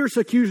slanderous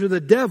accuser of the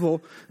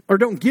devil, or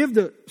don't give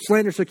the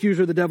slanderous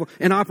accuser of the devil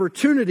an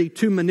opportunity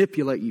to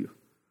manipulate you.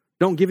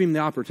 Don't give him the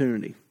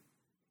opportunity.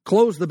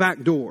 Close the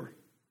back door.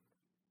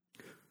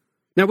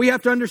 Now, we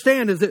have to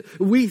understand is that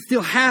we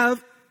still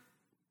have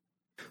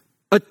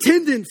a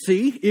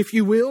tendency, if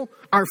you will,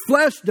 our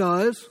flesh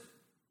does,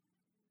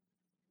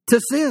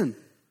 to sin.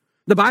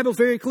 The Bible's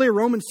very clear.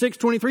 Romans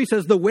 6:23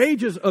 says the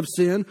wages of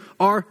sin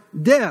are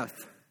death.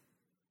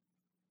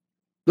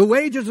 The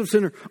wages of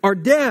sin are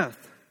death.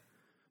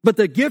 But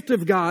the gift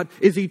of God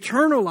is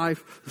eternal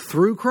life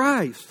through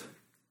Christ.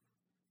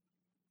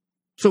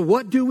 So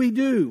what do we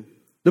do?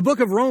 The book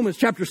of Romans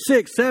chapter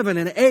 6, 7,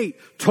 and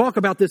 8 talk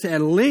about this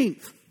at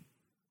length.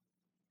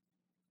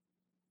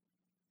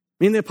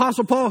 I mean, the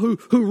Apostle Paul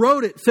who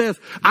wrote it says,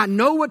 I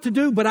know what to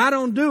do, but I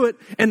don't do it.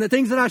 And the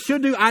things that I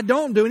should do, I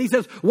don't do. And he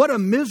says, what a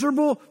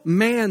miserable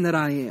man that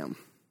I am.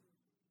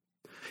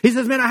 He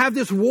says, man, I have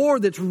this war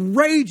that's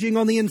raging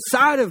on the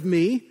inside of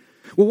me.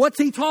 Well, what's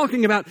he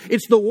talking about?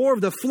 It's the war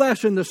of the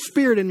flesh and the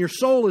spirit, and your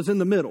soul is in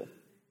the middle.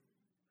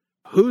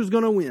 Who's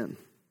going to win?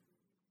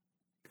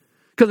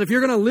 Because if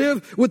you're going to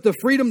live with the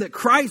freedom that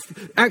Christ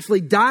actually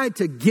died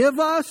to give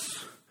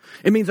us,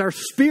 it means our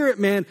spirit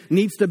man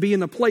needs to be in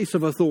the place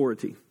of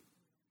authority.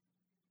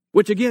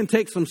 Which again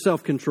takes some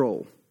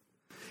self-control.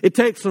 It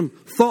takes some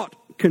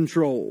thought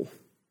control.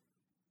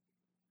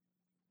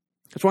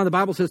 That's why the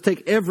Bible says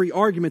take every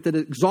argument that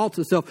exalts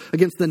itself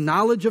against the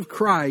knowledge of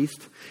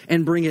Christ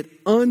and bring it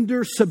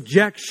under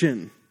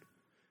subjection.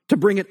 To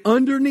bring it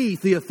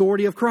underneath the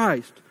authority of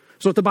Christ.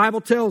 That's what the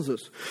Bible tells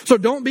us. So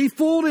don't be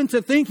fooled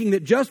into thinking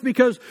that just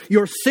because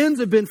your sins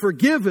have been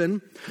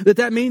forgiven,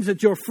 that means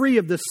that you're free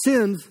of the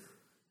sins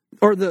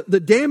or the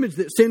damage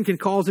that sin can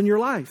cause in your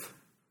life.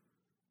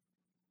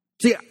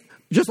 See,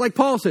 just like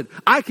Paul said,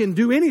 I can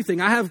do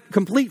anything. I have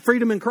complete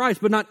freedom in Christ,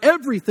 but not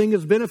everything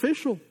is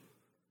beneficial.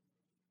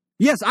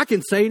 Yes, I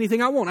can say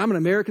anything I want. I'm an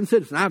American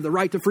citizen. I have the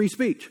right to free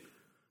speech.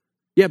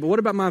 Yeah, but what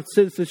about my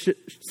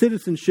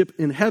citizenship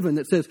in heaven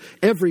that says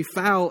every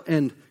foul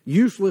and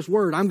useless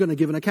word I'm going to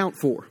give an account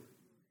for?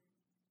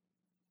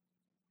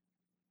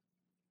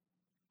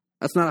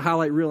 That's not a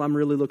highlight reel I'm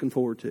really looking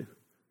forward to.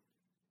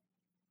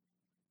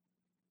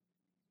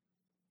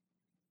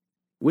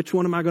 Which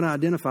one am I going to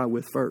identify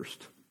with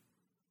first?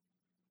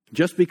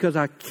 Just because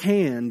I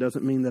can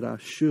doesn't mean that I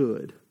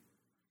should.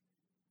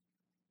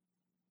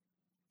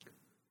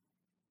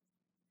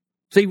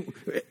 See,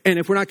 and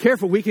if we're not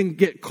careful, we can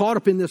get caught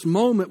up in this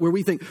moment where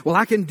we think, well,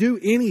 I can do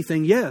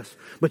anything, yes,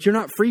 but you're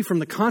not free from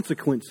the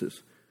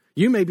consequences.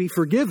 You may be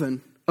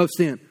forgiven of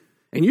sin,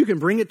 and you can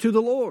bring it to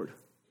the Lord.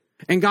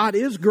 And God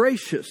is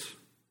gracious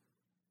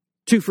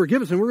to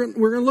forgive us, and we're going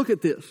to look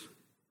at this.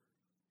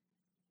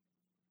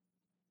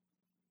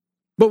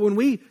 But when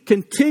we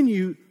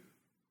continue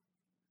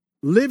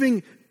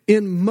living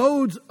in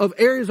modes of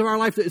areas of our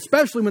life,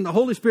 especially when the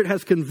Holy Spirit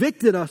has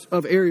convicted us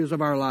of areas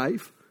of our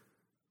life,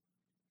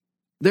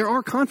 there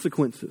are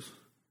consequences.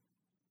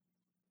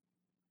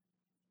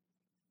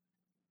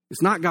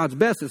 It's not God's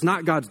best. It's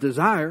not God's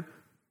desire.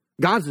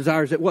 God's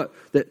desire is that what?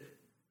 That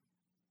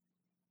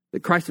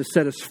Christ has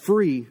set us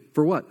free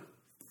for what?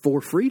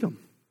 For freedom.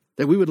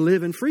 That we would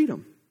live in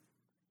freedom.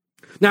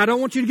 Now, I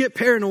don't want you to get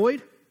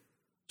paranoid.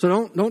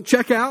 So don't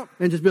check out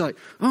and just be like,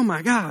 oh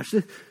my gosh,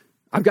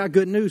 I've got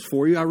good news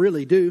for you. I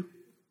really do.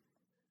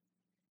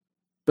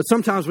 But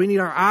sometimes we need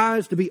our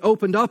eyes to be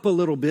opened up a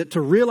little bit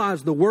to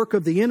realize the work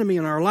of the enemy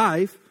in our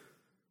life,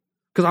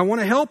 because I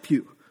want to help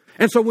you.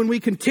 And so when we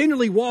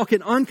continually walk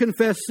in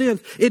unconfessed sins,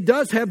 it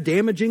does have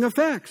damaging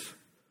effects.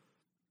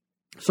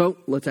 So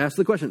let's ask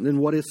the question, then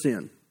what is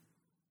sin?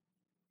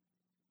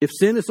 If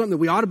sin is something that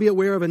we ought to be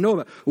aware of and know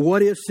about,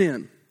 what is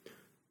sin?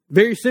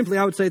 Very simply,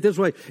 I would say it this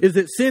way, is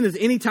that sin is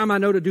any time I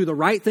know to do the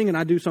right thing and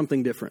I do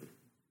something different.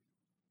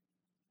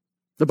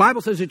 The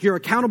Bible says that you're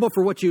accountable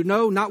for what you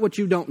know, not what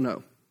you don't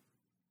know.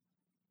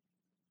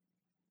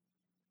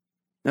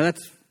 Now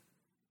that's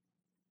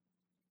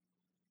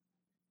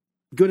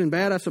good and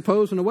bad, I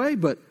suppose, in a way,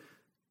 but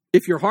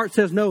if your heart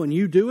says no and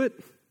you do it,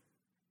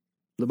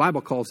 the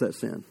Bible calls that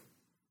sin.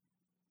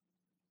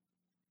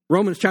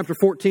 Romans chapter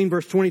 14,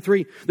 verse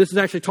 23, this is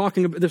actually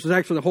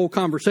the whole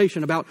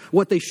conversation about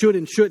what they should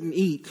and shouldn't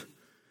eat.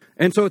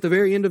 And so at the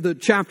very end of the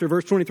chapter,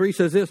 verse 23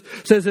 says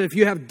that if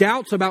you have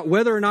doubts about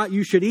whether or not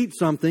you should eat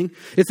something,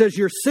 it says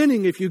you're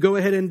sinning if you go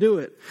ahead and do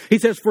it. He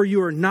says, for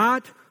you are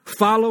not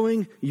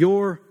following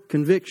your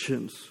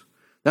convictions.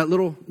 That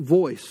little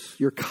voice,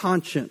 your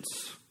conscience,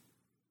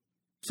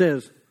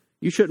 says,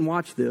 you shouldn't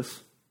watch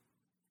this.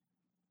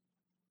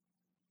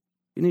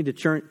 You need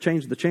to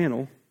change the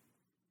channel.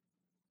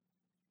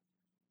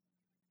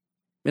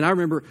 And I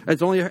remember,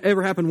 it's only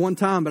ever happened one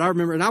time, but I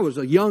remember, and I was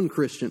a young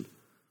Christian.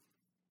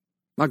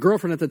 My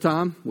girlfriend at the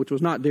time, which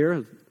was not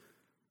dear,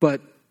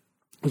 but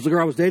was the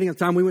girl I was dating at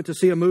the time, we went to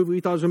see a movie. We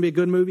thought it was going to be a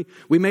good movie.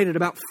 We made it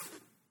about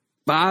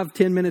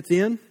 5-10 minutes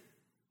in.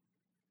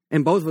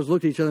 And both of us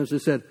looked at each other and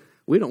just said,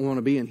 we don't want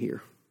to be in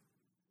here.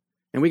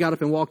 And we got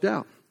up and walked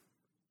out.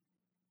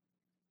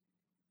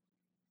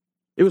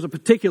 It was a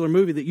particular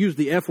movie that used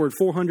the F word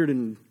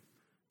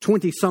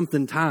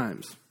 420-something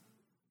times.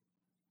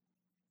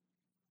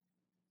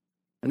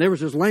 And there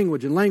was just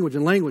language and language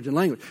and language and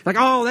language. Like,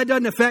 oh, that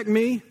doesn't affect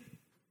me.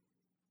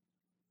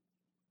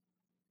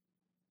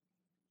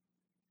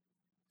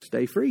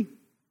 Stay free.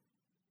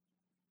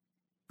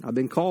 I've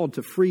been called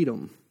to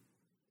freedom.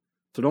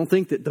 So don't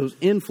think that those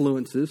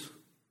influences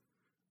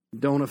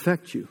don't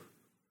affect you.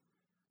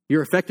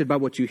 You're affected by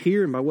what you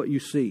hear and by what you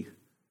see.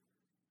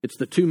 It's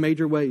the two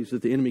major ways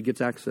that the enemy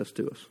gets access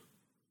to us.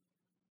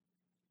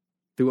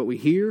 Through what we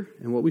hear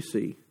and what we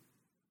see.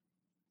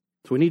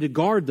 So we need to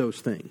guard those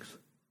things.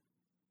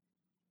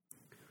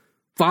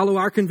 Follow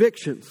our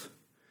convictions.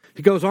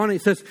 He goes on and he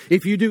says,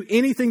 if you do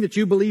anything that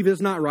you believe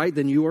is not right,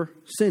 then you are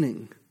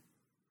sinning.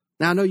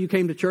 Now I know you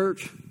came to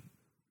church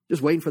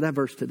just waiting for that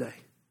verse today.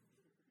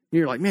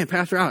 You're like, man,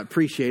 Pastor, I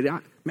appreciate it.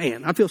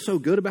 I feel so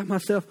good about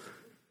myself.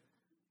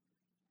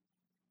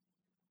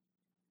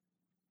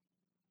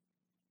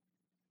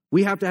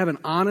 We have to have an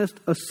honest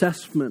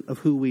assessment of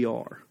who we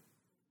are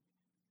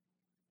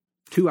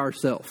to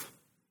ourselves.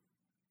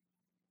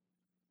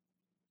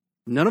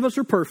 None of us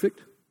are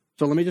perfect,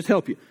 so let me just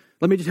help you.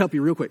 Let me just help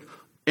you real quick.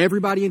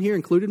 Everybody in here,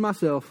 including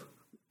myself,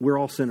 we're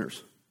all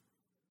sinners.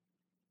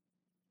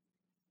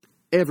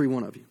 Every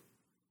one of you,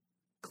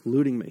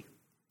 including me.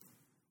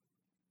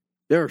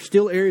 There are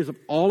still areas of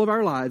all of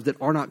our lives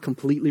that are not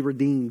completely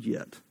redeemed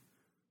yet.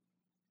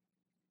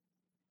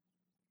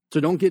 So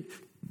don't get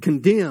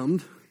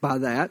condemned by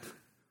that.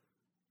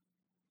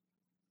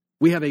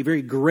 We have a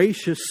very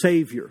gracious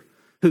Savior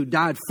who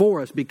died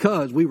for us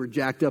because we were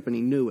jacked up and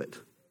He knew it.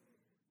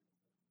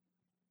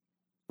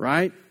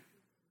 Right?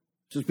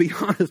 Just be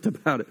honest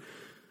about it.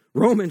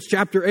 Romans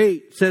chapter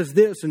 8 says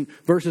this in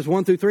verses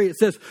 1 through 3. It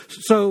says,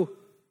 so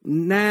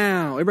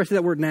now, everybody say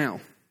that word now.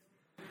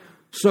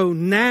 So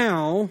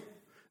now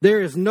there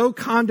is no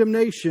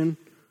condemnation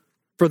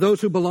for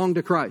those who belong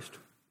to Christ.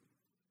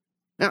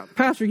 Now,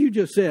 Pastor, you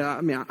just said,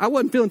 I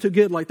wasn't feeling too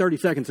good like 30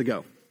 seconds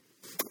ago.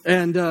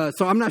 And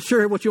so I'm not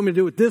sure what you want me to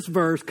do with this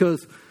verse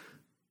because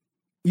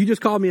you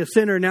just called me a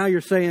sinner and now you're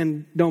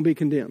saying don't be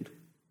condemned.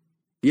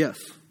 Yes.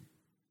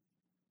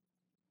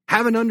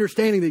 Have an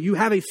understanding that you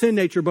have a sin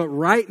nature, but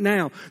right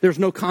now there's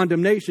no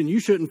condemnation. You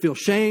shouldn't feel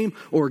shame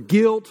or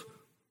guilt.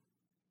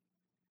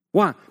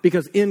 Why?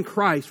 Because in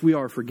Christ we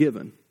are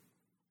forgiven.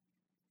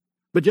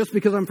 But just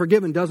because I'm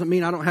forgiven doesn't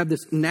mean I don't have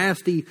this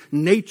nasty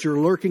nature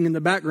lurking in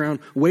the background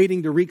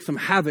waiting to wreak some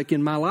havoc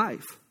in my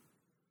life.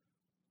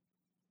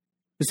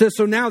 It says,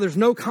 so now there's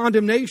no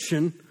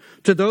condemnation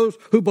to those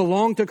who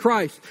belong to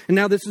Christ. And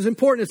now this is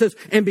important. It says,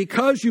 and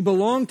because you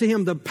belong to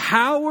Him, the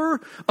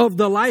power of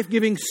the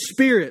life-giving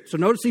Spirit. So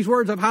notice these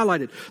words I've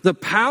highlighted. The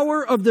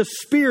power of the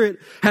Spirit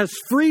has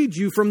freed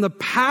you from the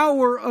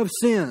power of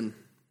sin.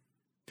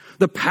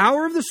 The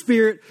power of the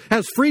Spirit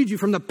has freed you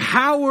from the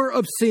power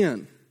of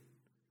sin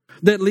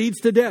that leads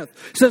to death.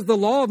 It says the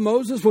law of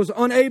Moses was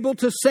unable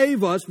to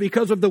save us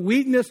because of the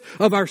weakness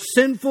of our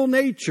sinful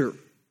nature.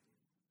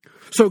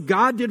 So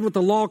God did what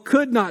the law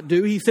could not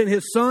do. He sent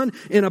His Son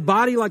in a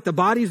body like the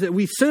bodies that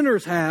we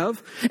sinners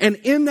have. And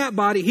in that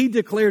body, He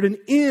declared an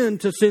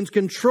end to sin's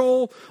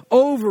control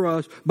over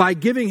us by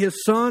giving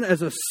His Son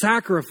as a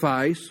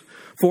sacrifice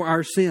for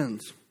our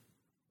sins.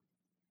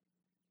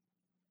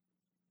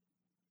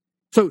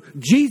 So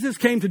Jesus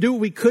came to do what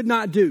we could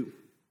not do.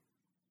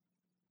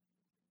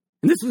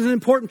 And this is an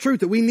important truth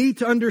that we need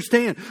to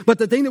understand. But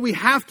the thing that we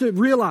have to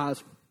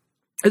realize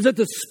is that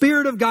the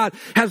Spirit of God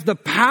has the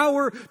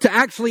power to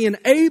actually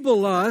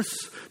enable us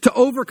to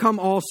overcome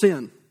all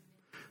sin.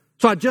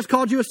 So I just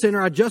called you a sinner.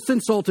 I just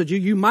insulted you.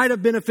 You might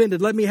have been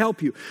offended. Let me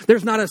help you.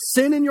 There's not a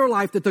sin in your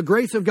life that the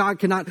grace of God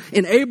cannot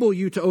enable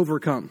you to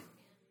overcome.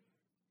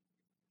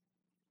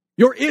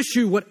 Your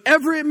issue,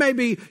 whatever it may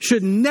be,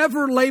 should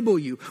never label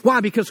you.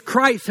 Why? Because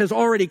Christ has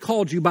already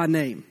called you by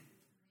name.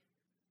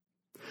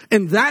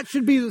 And that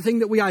should be the thing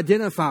that we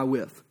identify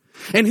with.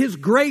 And His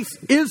grace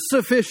is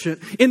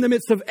sufficient in the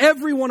midst of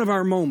every one of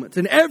our moments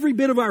and every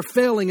bit of our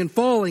failing and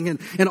falling and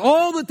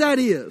all that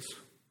is.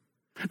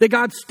 That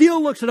God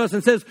still looks at us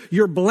and says,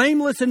 you're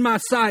blameless in my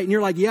sight. And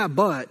you're like, yeah,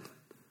 but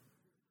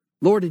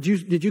Lord, did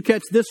you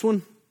catch this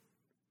one?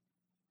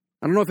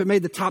 I don't know if it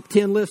made the top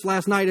 10 list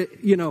last night,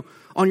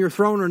 on your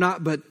throne or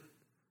not, but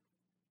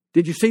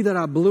did you see that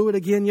I blew it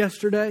again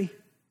yesterday?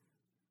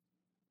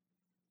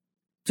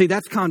 See,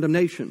 that's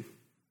condemnation.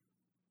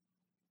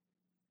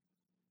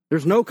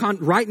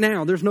 Right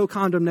now, there's no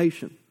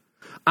condemnation.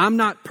 I'm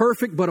not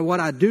perfect, but what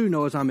I do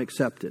know is I'm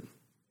accepted.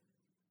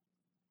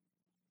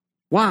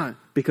 Why?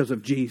 Because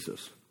of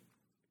Jesus.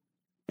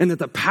 And that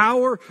the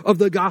power of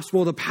the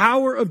gospel, the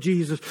power of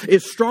Jesus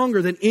is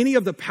stronger than any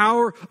of the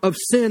power of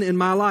sin in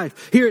my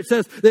life. Here it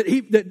says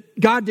that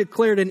God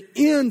declared an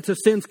end to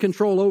sin's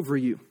control over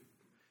you.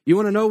 You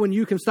want to know when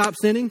you can stop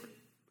sinning?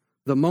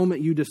 The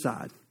moment you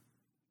decide.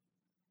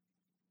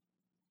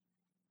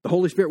 The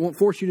Holy Spirit won't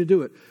force you to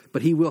do it,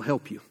 but He will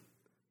help you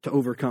to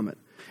overcome it.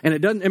 And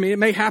it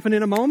may happen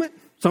in a moment.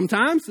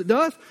 Sometimes it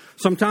does.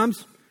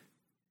 Sometimes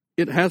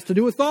it has to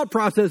do with thought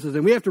processes,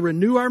 and we have to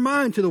renew our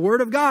mind to the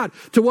Word of God.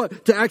 To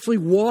what? To actually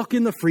walk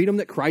in the freedom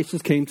that Christ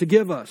has came to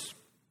give us.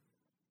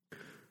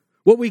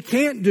 What we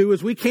can't do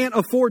is we can't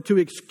afford to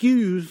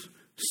excuse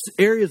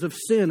areas of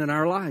sin in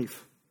our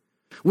life.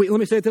 Let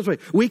me say it this way.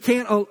 We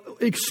can't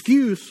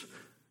excuse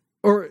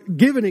or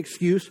give an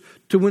excuse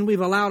to when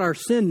we've allowed our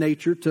sin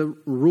nature to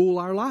rule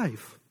our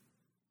life.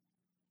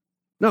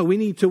 No, we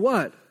need to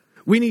what?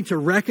 We need to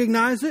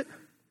recognize it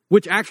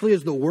which actually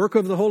is the work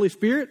of the Holy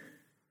Spirit.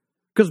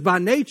 Because by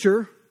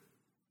nature,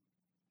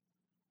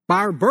 by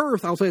our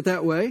birth, I'll say it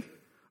that way,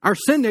 our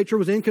sin nature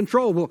was in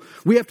control. Well,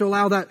 we have to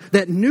allow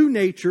that new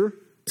nature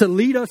to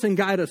lead us and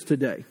guide us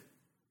today.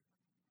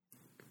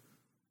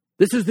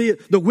 This is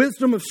the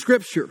wisdom of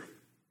Scripture.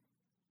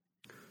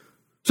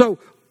 So,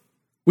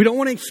 we don't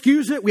want to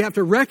excuse it. We have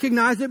to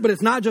recognize it, but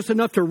it's not just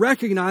enough to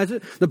recognize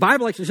it. The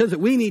Bible actually says that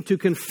we need to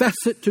confess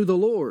it to the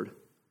Lord.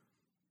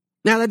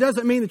 Now, that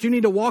doesn't mean that you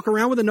need to walk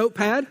around with a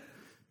notepad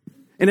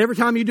and every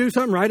time you do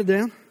something, write it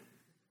down.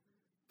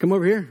 Come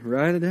over here,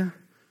 write it down.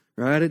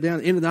 Write it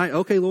down. End of the night,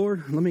 okay,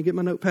 Lord, let me get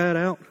my notepad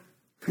out.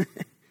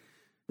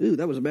 Ooh,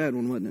 that was a bad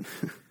one, wasn't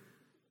it?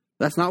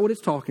 That's not what it's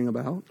talking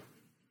about.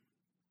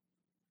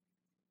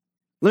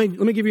 Let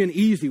me give you an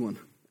easy one.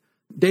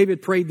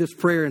 David prayed this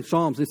prayer in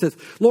Psalms. He says,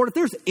 Lord, if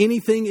there's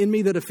anything in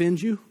me that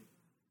offends you,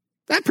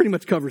 that pretty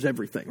much covers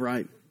everything,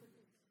 right?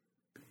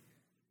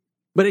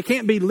 But it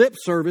can't be lip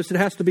service. It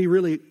has to be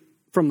really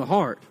from the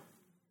heart.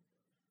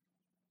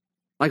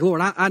 Like,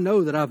 Lord, I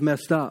know that I've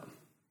messed up.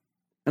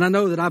 And I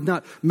know that I've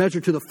not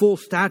measured to the full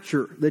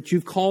stature that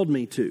you've called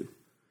me to.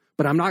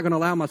 But I'm not going to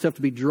allow myself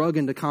to be drug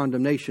into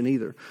condemnation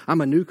either. I'm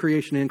a new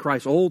creation in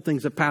Christ. Old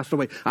things have passed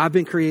away. I've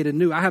been created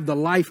new. I have the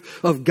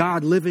life of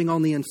God living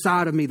on the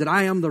inside of me. That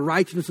I am the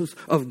righteousness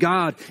of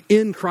God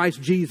in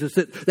Christ Jesus.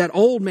 That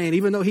old man,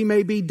 even though he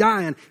may be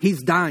dying,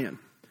 he's dying.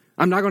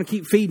 I'm not going to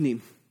keep feeding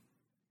him.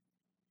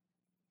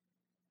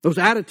 Those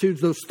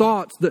attitudes, those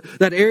thoughts,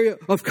 that area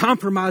of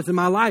compromise in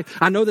my life,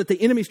 I know that the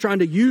enemy's trying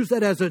to use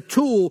that as a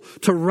tool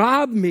to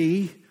rob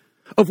me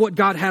of what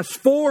God has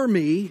for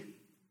me.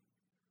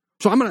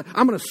 So I'm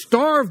gonna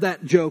starve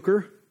that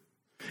joker,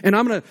 and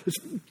I'm gonna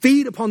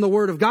feed upon the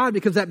Word of God,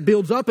 because that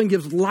builds up and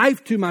gives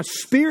life to my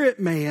spirit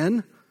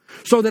man,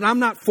 so that I'm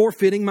not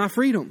forfeiting my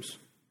freedoms.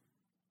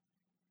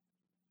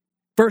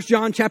 1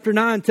 John chapter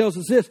 9 tells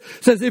us this.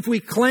 It says, if we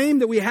claim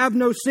that we have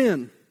no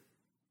sin,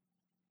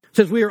 it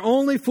says we are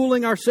only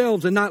fooling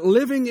ourselves and not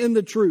living in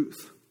the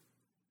truth.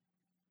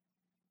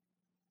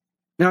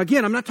 Now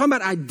again, I'm not talking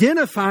about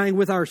identifying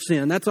with our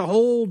sin. That's a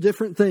whole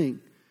different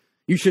thing.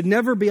 You should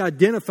never be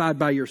identified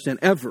by your sin,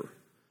 ever.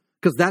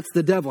 Because that's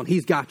the devil and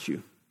he's got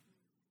you.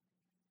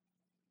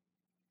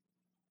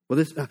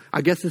 Well,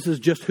 I guess this is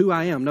just who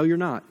I am. No, you're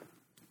not.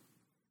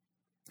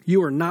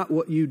 You are not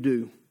what you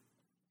do.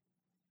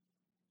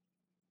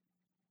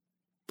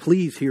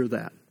 Please hear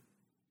that.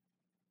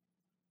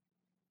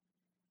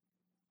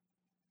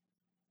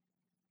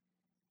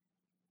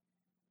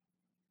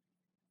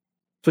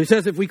 So he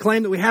says, if we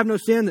claim that we have no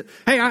sin, that,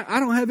 hey,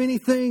 I don't have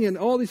anything and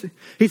all these things.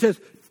 He says,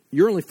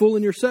 you're only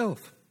fooling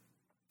yourself.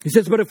 He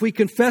says, but if we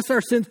confess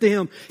our sins to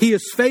him, he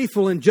is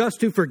faithful and just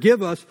to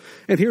forgive us.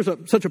 And here's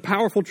such a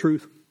powerful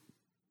truth,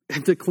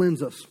 and to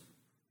cleanse us.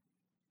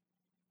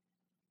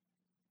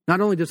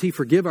 Not only does he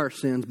forgive our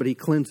sins, but he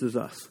cleanses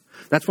us.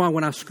 That's why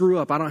when I screw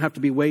up, I don't have to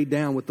be weighed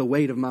down with the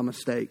weight of my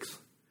mistakes,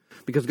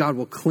 because God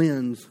will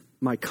cleanse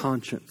my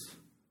conscience.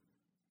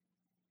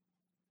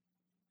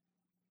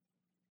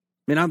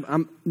 I mean,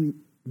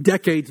 I'm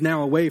decades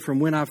now away from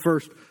when I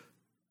first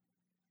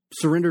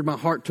surrendered my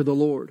heart to the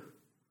Lord.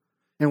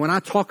 And when I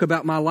talk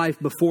about my life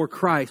before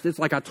Christ, it's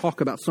like I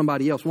talk about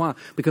somebody else. Why?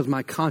 Because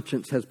my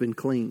conscience has been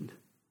cleaned.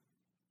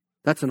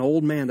 That's an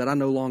old man that I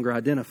no longer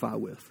identify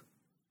with.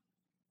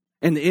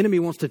 And the enemy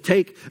wants to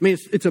take, I mean,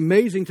 it's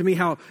amazing to me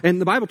how,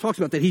 and the Bible talks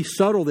about that he's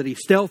subtle, that he's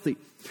stealthy,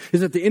 is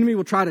that the enemy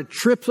will try to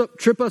trip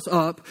us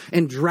up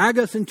and drag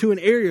us into an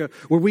area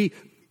where we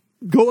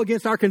go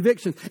against our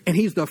convictions, and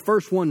he's the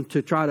first one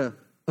to try to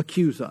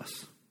accuse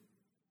us.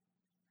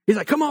 He's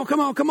like, come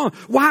on.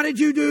 Why did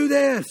you do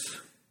this?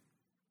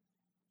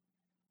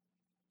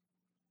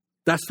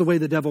 That's the way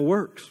the devil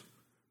works.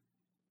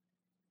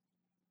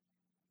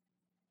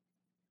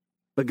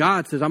 But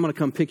God says, I'm going to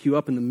come pick you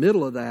up in the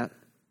middle of that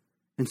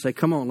and say,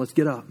 come on, let's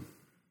get up.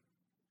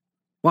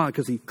 Why?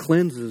 Because he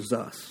cleanses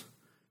us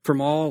from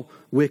all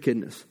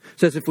wickedness. It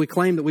says if we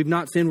claim that we've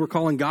not sinned, we're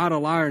calling God a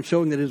liar and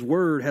showing that his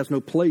word has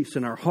no place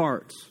in our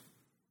hearts.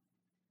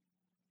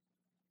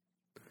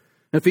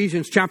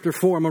 Ephesians chapter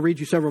 4, I'm going to read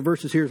you several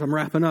verses here as I'm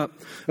wrapping up.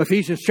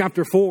 Ephesians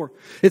chapter 4,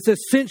 it says,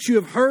 since you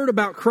have heard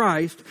about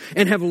Christ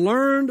and have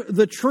learned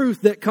the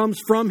truth that comes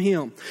from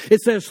him.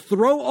 It says,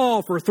 throw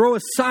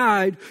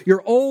aside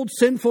your old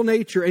sinful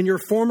nature and your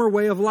former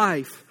way of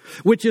life,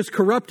 which is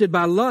corrupted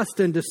by lust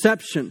and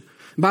deception.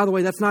 And by the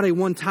way, that's not a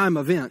one-time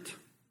event.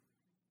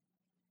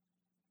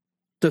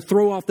 To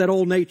throw off that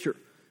old nature.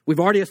 We've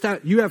already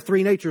established, you have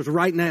three natures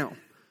right now.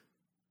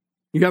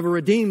 You have a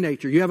redeemed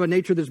nature. You have a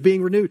nature that's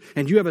being renewed.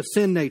 And you have a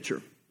sin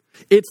nature.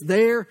 It's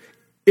there.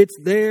 It's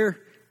there.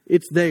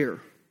 It's there.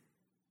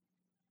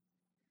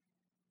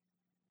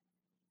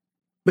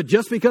 But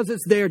just because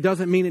it's there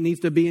doesn't mean it needs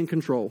to be in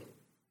control.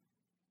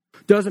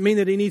 Doesn't mean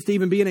that it needs to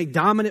even be in a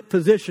dominant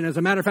position. As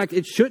a matter of fact,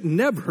 it should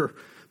never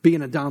be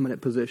in a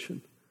dominant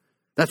position.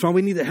 That's why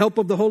we need the help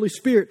of the Holy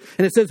Spirit.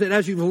 And it says that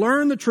as you've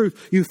learned the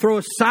truth, you throw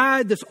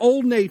aside this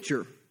old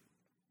nature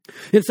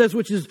It says,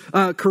 which is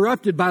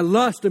corrupted by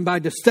lust and by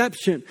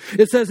deception.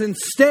 It says,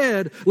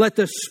 instead, let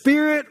the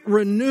Spirit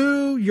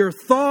renew your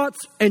thoughts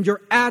and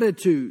your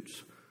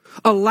attitudes.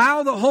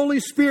 Allow the Holy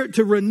Spirit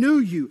to renew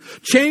you.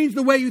 Change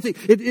the way you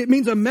think. It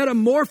means a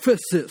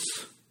metamorphosis.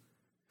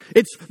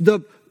 It's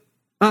the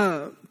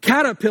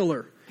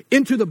caterpillar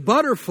into the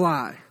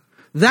butterfly.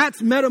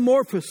 That's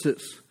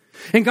metamorphosis.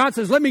 And God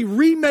says, let me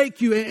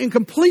remake you and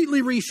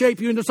completely reshape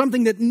you into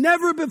something that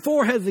never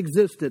before has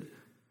existed.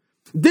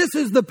 This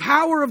is the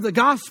power of the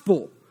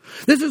gospel.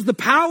 This is the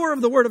power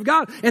of the Word of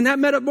God. And that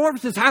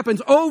metamorphosis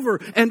happens over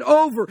and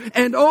over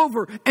and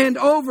over and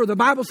over. The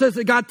Bible says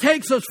that God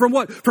takes us from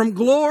what? From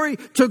glory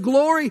to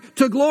glory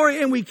to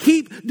glory. And we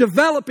keep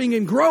developing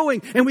and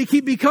growing. And we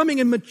keep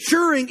becoming and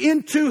maturing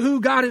into who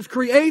God has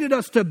created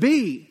us to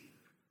be.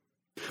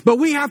 But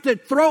we have to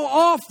throw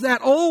off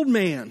that old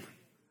man.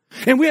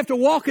 And we have to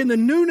walk in the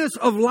newness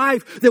of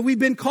life that we've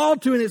been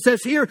called to. And it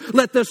says here,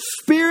 let the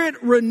Spirit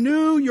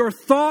renew your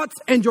thoughts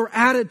and your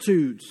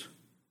attitudes.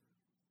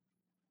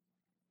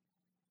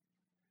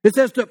 It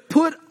says to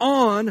put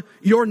on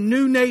your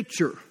new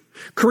nature,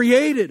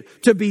 created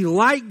to be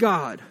like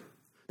God.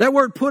 That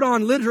word put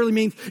on literally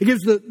means, it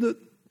gives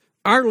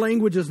our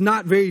language is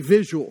not very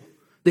visual.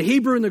 The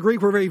Hebrew and the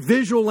Greek were very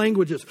visual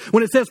languages.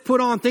 When it says put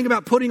on, think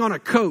about putting on a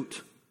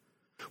coat.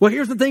 Well,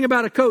 here's the thing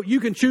about a coat. You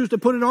can choose to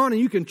put it on and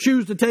you can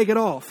choose to take it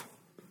off.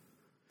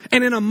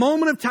 And in a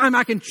moment of time,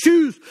 I can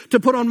choose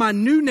to put on my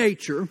new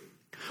nature.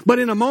 But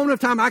in a moment of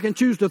time, I can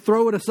choose to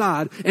throw it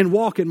aside and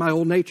walk in my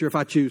old nature if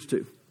I choose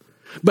to.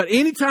 But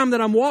anytime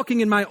that I'm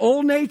walking in my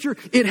old nature,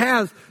 it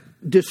has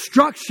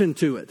destruction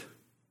to it.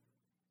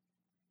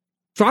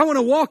 So I want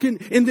to walk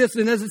in this.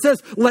 And as it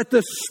says, let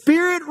the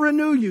Spirit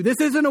renew you. This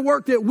isn't a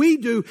work that we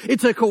do.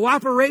 It's a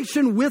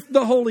cooperation with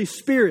the Holy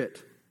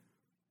Spirit.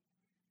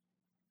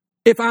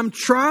 If I'm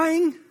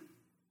trying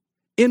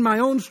in my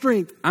own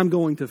strength, I'm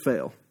going to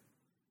fail.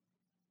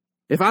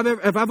 If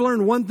I've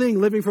learned one thing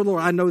living for the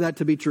Lord, I know that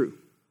to be true.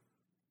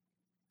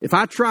 If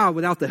I try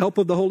without the help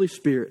of the Holy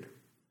Spirit,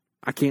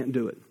 I can't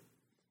do it.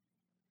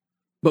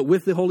 But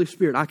with the Holy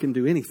Spirit, I can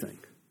do anything.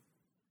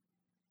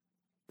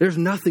 There's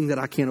nothing that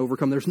I can't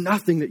overcome. There's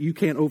nothing that you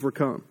can't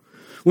overcome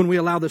when we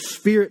allow the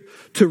Spirit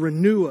to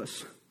renew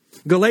us.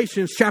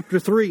 Galatians chapter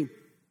 3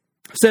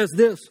 says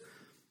this.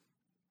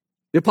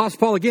 The Apostle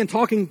Paul, again,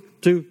 talking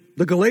to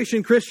the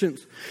Galatian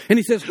Christians. And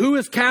he says, who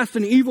has cast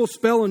an evil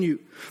spell on you?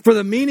 For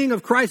the meaning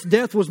of Christ's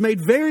death was made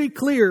very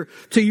clear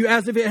to you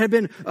as if it had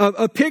been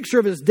a picture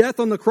of his death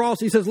on the cross.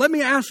 He says, let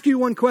me ask you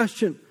one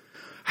question.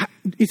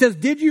 He says,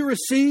 did you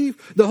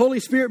receive the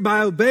Holy Spirit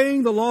by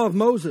obeying the law of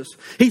Moses?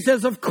 He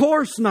says, of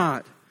course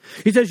not.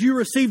 He says, you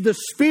received the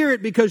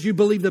Spirit because you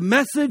believed the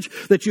message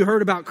that you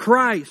heard about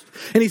Christ.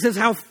 And he says,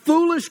 how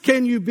foolish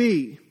can you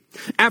be?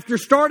 After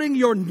starting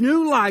your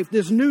new life,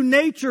 this new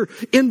nature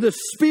in the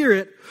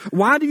Spirit,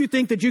 why do you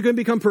think that you can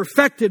become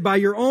perfected by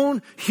your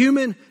own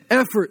human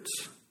efforts?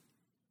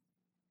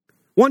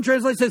 One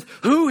translation says,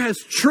 who has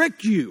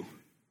tricked you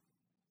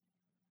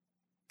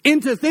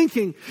into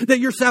thinking that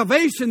your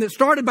salvation that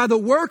started by the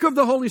work of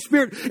the Holy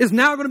Spirit is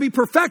now going to be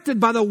perfected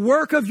by the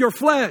work of your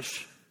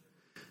flesh?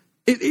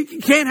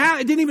 It can't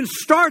happen. It didn't even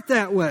start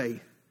that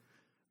way.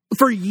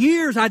 For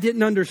years, I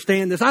didn't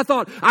understand this. I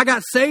thought I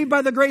got saved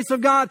by the grace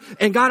of God,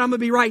 and God, I'm going to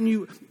be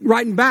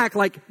writing back,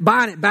 like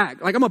buying it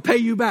back. Like I'm going to pay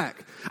you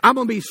back. I'm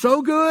going to be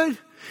so good.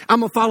 I'm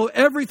going to follow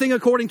everything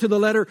according to the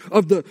letter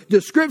of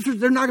the Scriptures.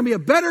 They're not going to be a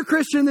better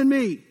Christian than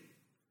me.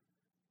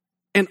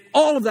 And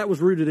all of that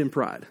was rooted in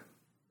pride.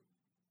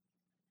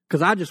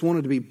 Because I just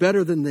wanted to be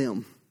better than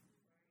them.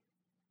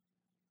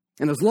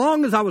 And as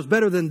long as I was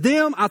better than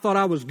them, I thought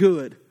I was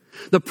good.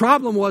 The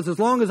problem was, as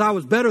long as I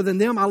was better than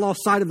them, I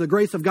lost sight of the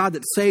grace of God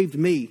that saved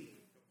me.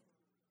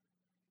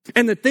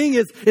 And the thing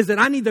is that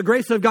I need the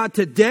grace of God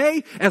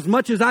today as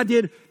much as I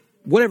did,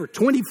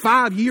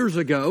 25 years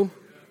ago.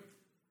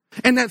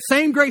 And that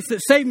same grace that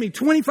saved me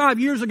 25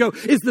 years ago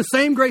is the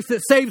same grace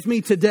that saves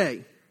me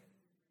today.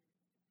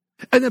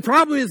 And the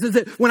problem is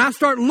that when I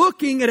start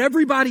looking at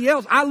everybody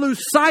else, I lose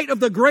sight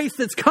of the grace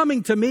that's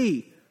coming to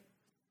me.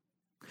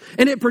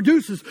 And it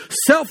produces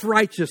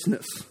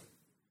self-righteousness.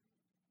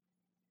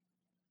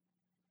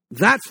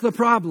 That's the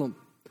problem.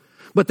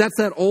 But that's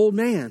that old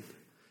man.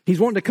 He's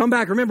wanting to come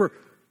back. Remember, it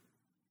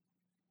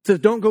says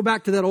don't go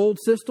back to that old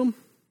system.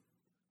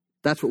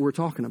 That's what we're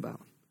talking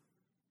about.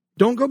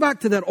 Don't go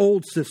back to that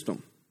old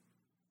system.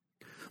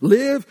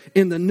 Live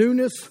in the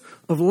newness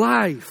of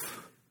life.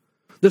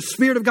 The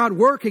Spirit of God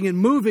working and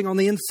moving on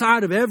the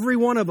inside of every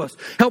one of us,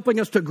 helping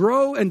us to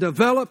grow and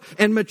develop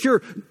and mature.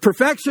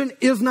 Perfection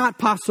is not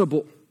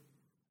possible.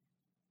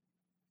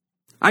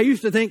 I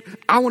used to think,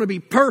 I want to be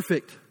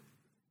perfect.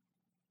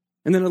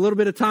 And then a little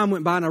bit of time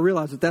went by and I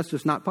realized that that's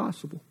just not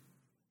possible.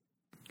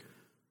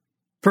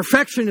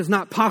 Perfection is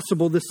not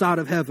possible this side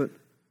of heaven.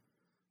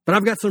 But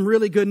I've got some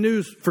really good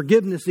news.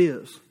 Forgiveness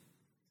is.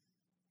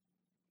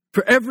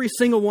 For every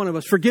single one of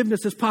us,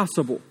 forgiveness is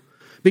possible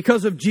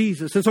because of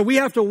Jesus. And so we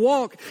have to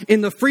walk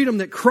in the freedom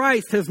that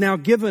Christ has now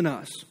given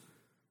us.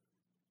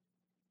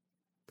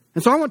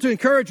 And so I want to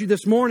encourage you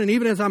this morning,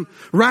 even as I'm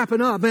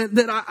wrapping up,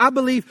 that I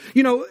believe,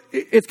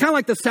 it's kind of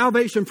like the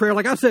salvation prayer.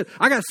 Like I said,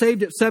 I got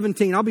saved at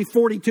 17. I'll be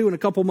 42 in a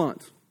couple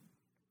months.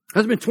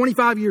 That's been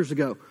 25 years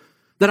ago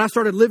that I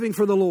started living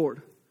for the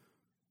Lord.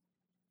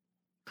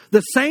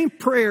 The same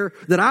prayer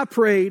that I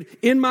prayed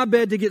in my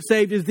bed to get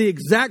saved is the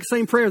exact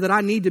same prayer that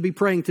I need to be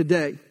praying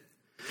today.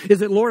 Is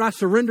that, Lord, I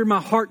surrender my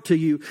heart to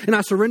you and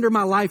I surrender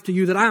my life to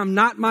you, that I am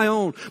not my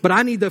own, but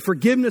I need the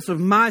forgiveness of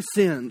my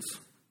sins.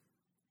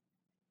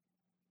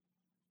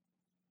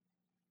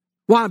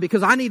 Why?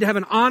 Because I need to have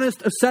an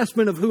honest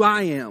assessment of who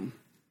I am.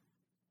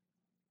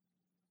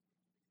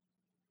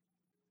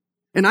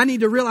 And I need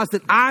to realize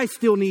that I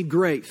still need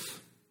grace.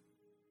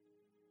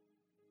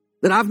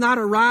 That I've not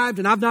arrived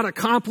and I've not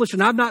accomplished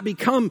and I've not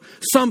become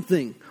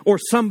something or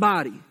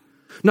somebody.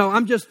 No,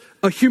 I'm just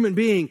a human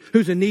being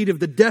who's in need of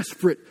the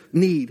desperate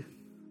need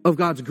of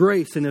God's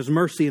grace and His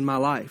mercy in my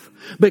life.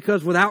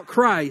 Because without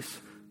Christ,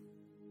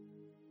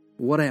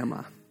 what am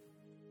I?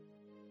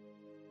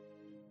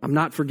 I'm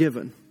not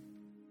forgiven.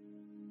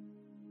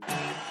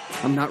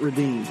 I'm not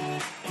redeemed.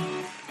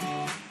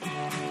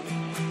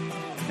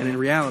 And in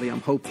reality,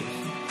 I'm hopeless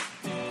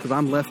because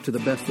I'm left to the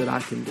best that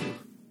I can do.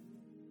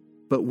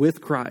 But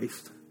with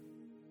Christ,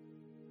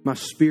 my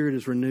spirit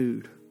is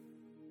renewed.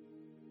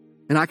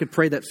 And I could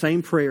pray that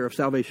same prayer of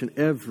salvation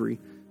every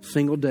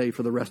single day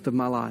for the rest of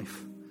my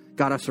life.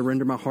 God, I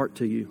surrender my heart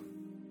to you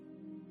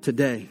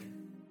today.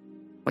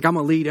 Like I'm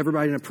going to lead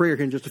everybody in a prayer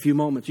here in just a few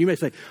moments. You may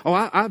say,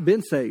 I've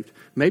been saved.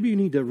 Maybe you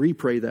need to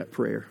re-pray that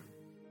prayer.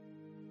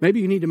 Maybe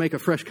you need to make a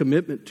fresh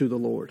commitment to the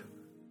Lord.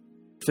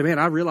 Say, man,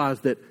 I realize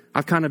that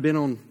I've kind of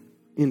been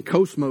in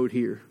coast mode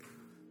here.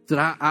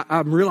 That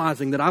I'm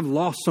realizing that I've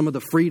lost some of the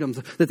freedoms,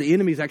 that the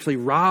enemy's actually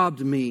robbed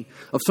me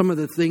of some of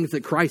the things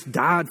that Christ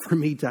died for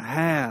me to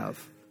have.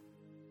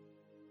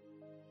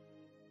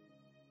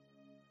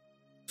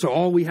 So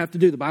all we have to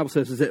do, the Bible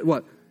says, is that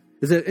what?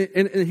 Is that,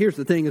 and here's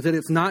the thing, is that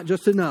it's not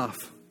just enough.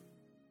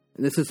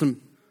 And this is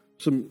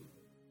some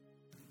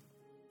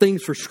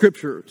things for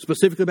Scripture,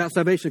 specifically about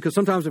salvation, because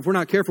sometimes if we're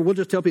not careful, we'll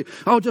just tell people,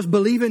 just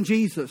believe in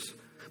Jesus.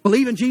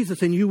 Believe in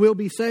Jesus and you will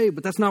be saved.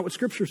 But that's not what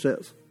Scripture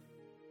says.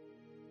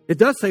 It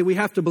does say we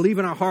have to believe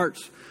in our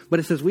hearts, but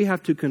it says we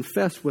have to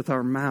confess with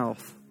our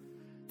mouth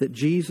that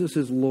Jesus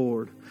is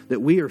Lord, that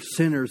we are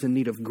sinners in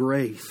need of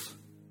grace,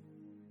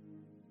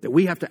 that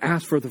we have to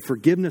ask for the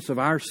forgiveness of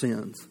our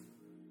sins.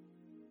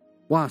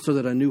 Why? So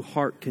that a new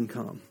heart can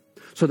come,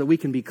 so that we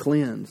can be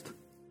cleansed.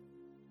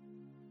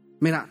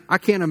 I mean, I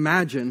can't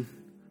imagine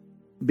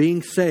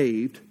being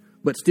saved,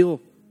 but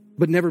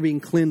never being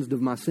cleansed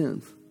of my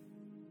sins.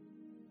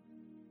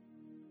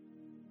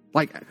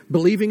 Like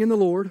believing in the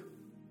Lord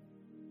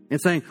and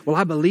saying, well,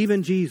 I believe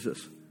in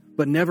Jesus,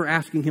 but never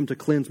asking Him to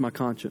cleanse my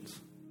conscience.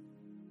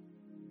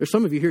 There's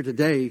some of you here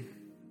today,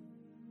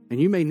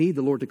 and you may need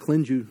the Lord to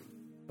cleanse you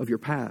of your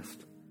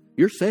past.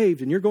 You're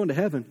saved and you're going to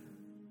heaven,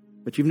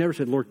 but you've never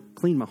said, Lord,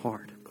 clean my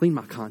heart, clean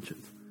my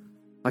conscience.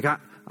 Like I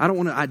don't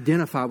want to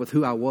identify with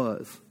who I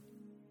was.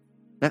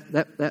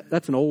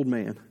 That's an old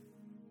man,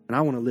 and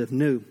I want to live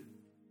new.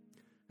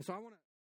 So I want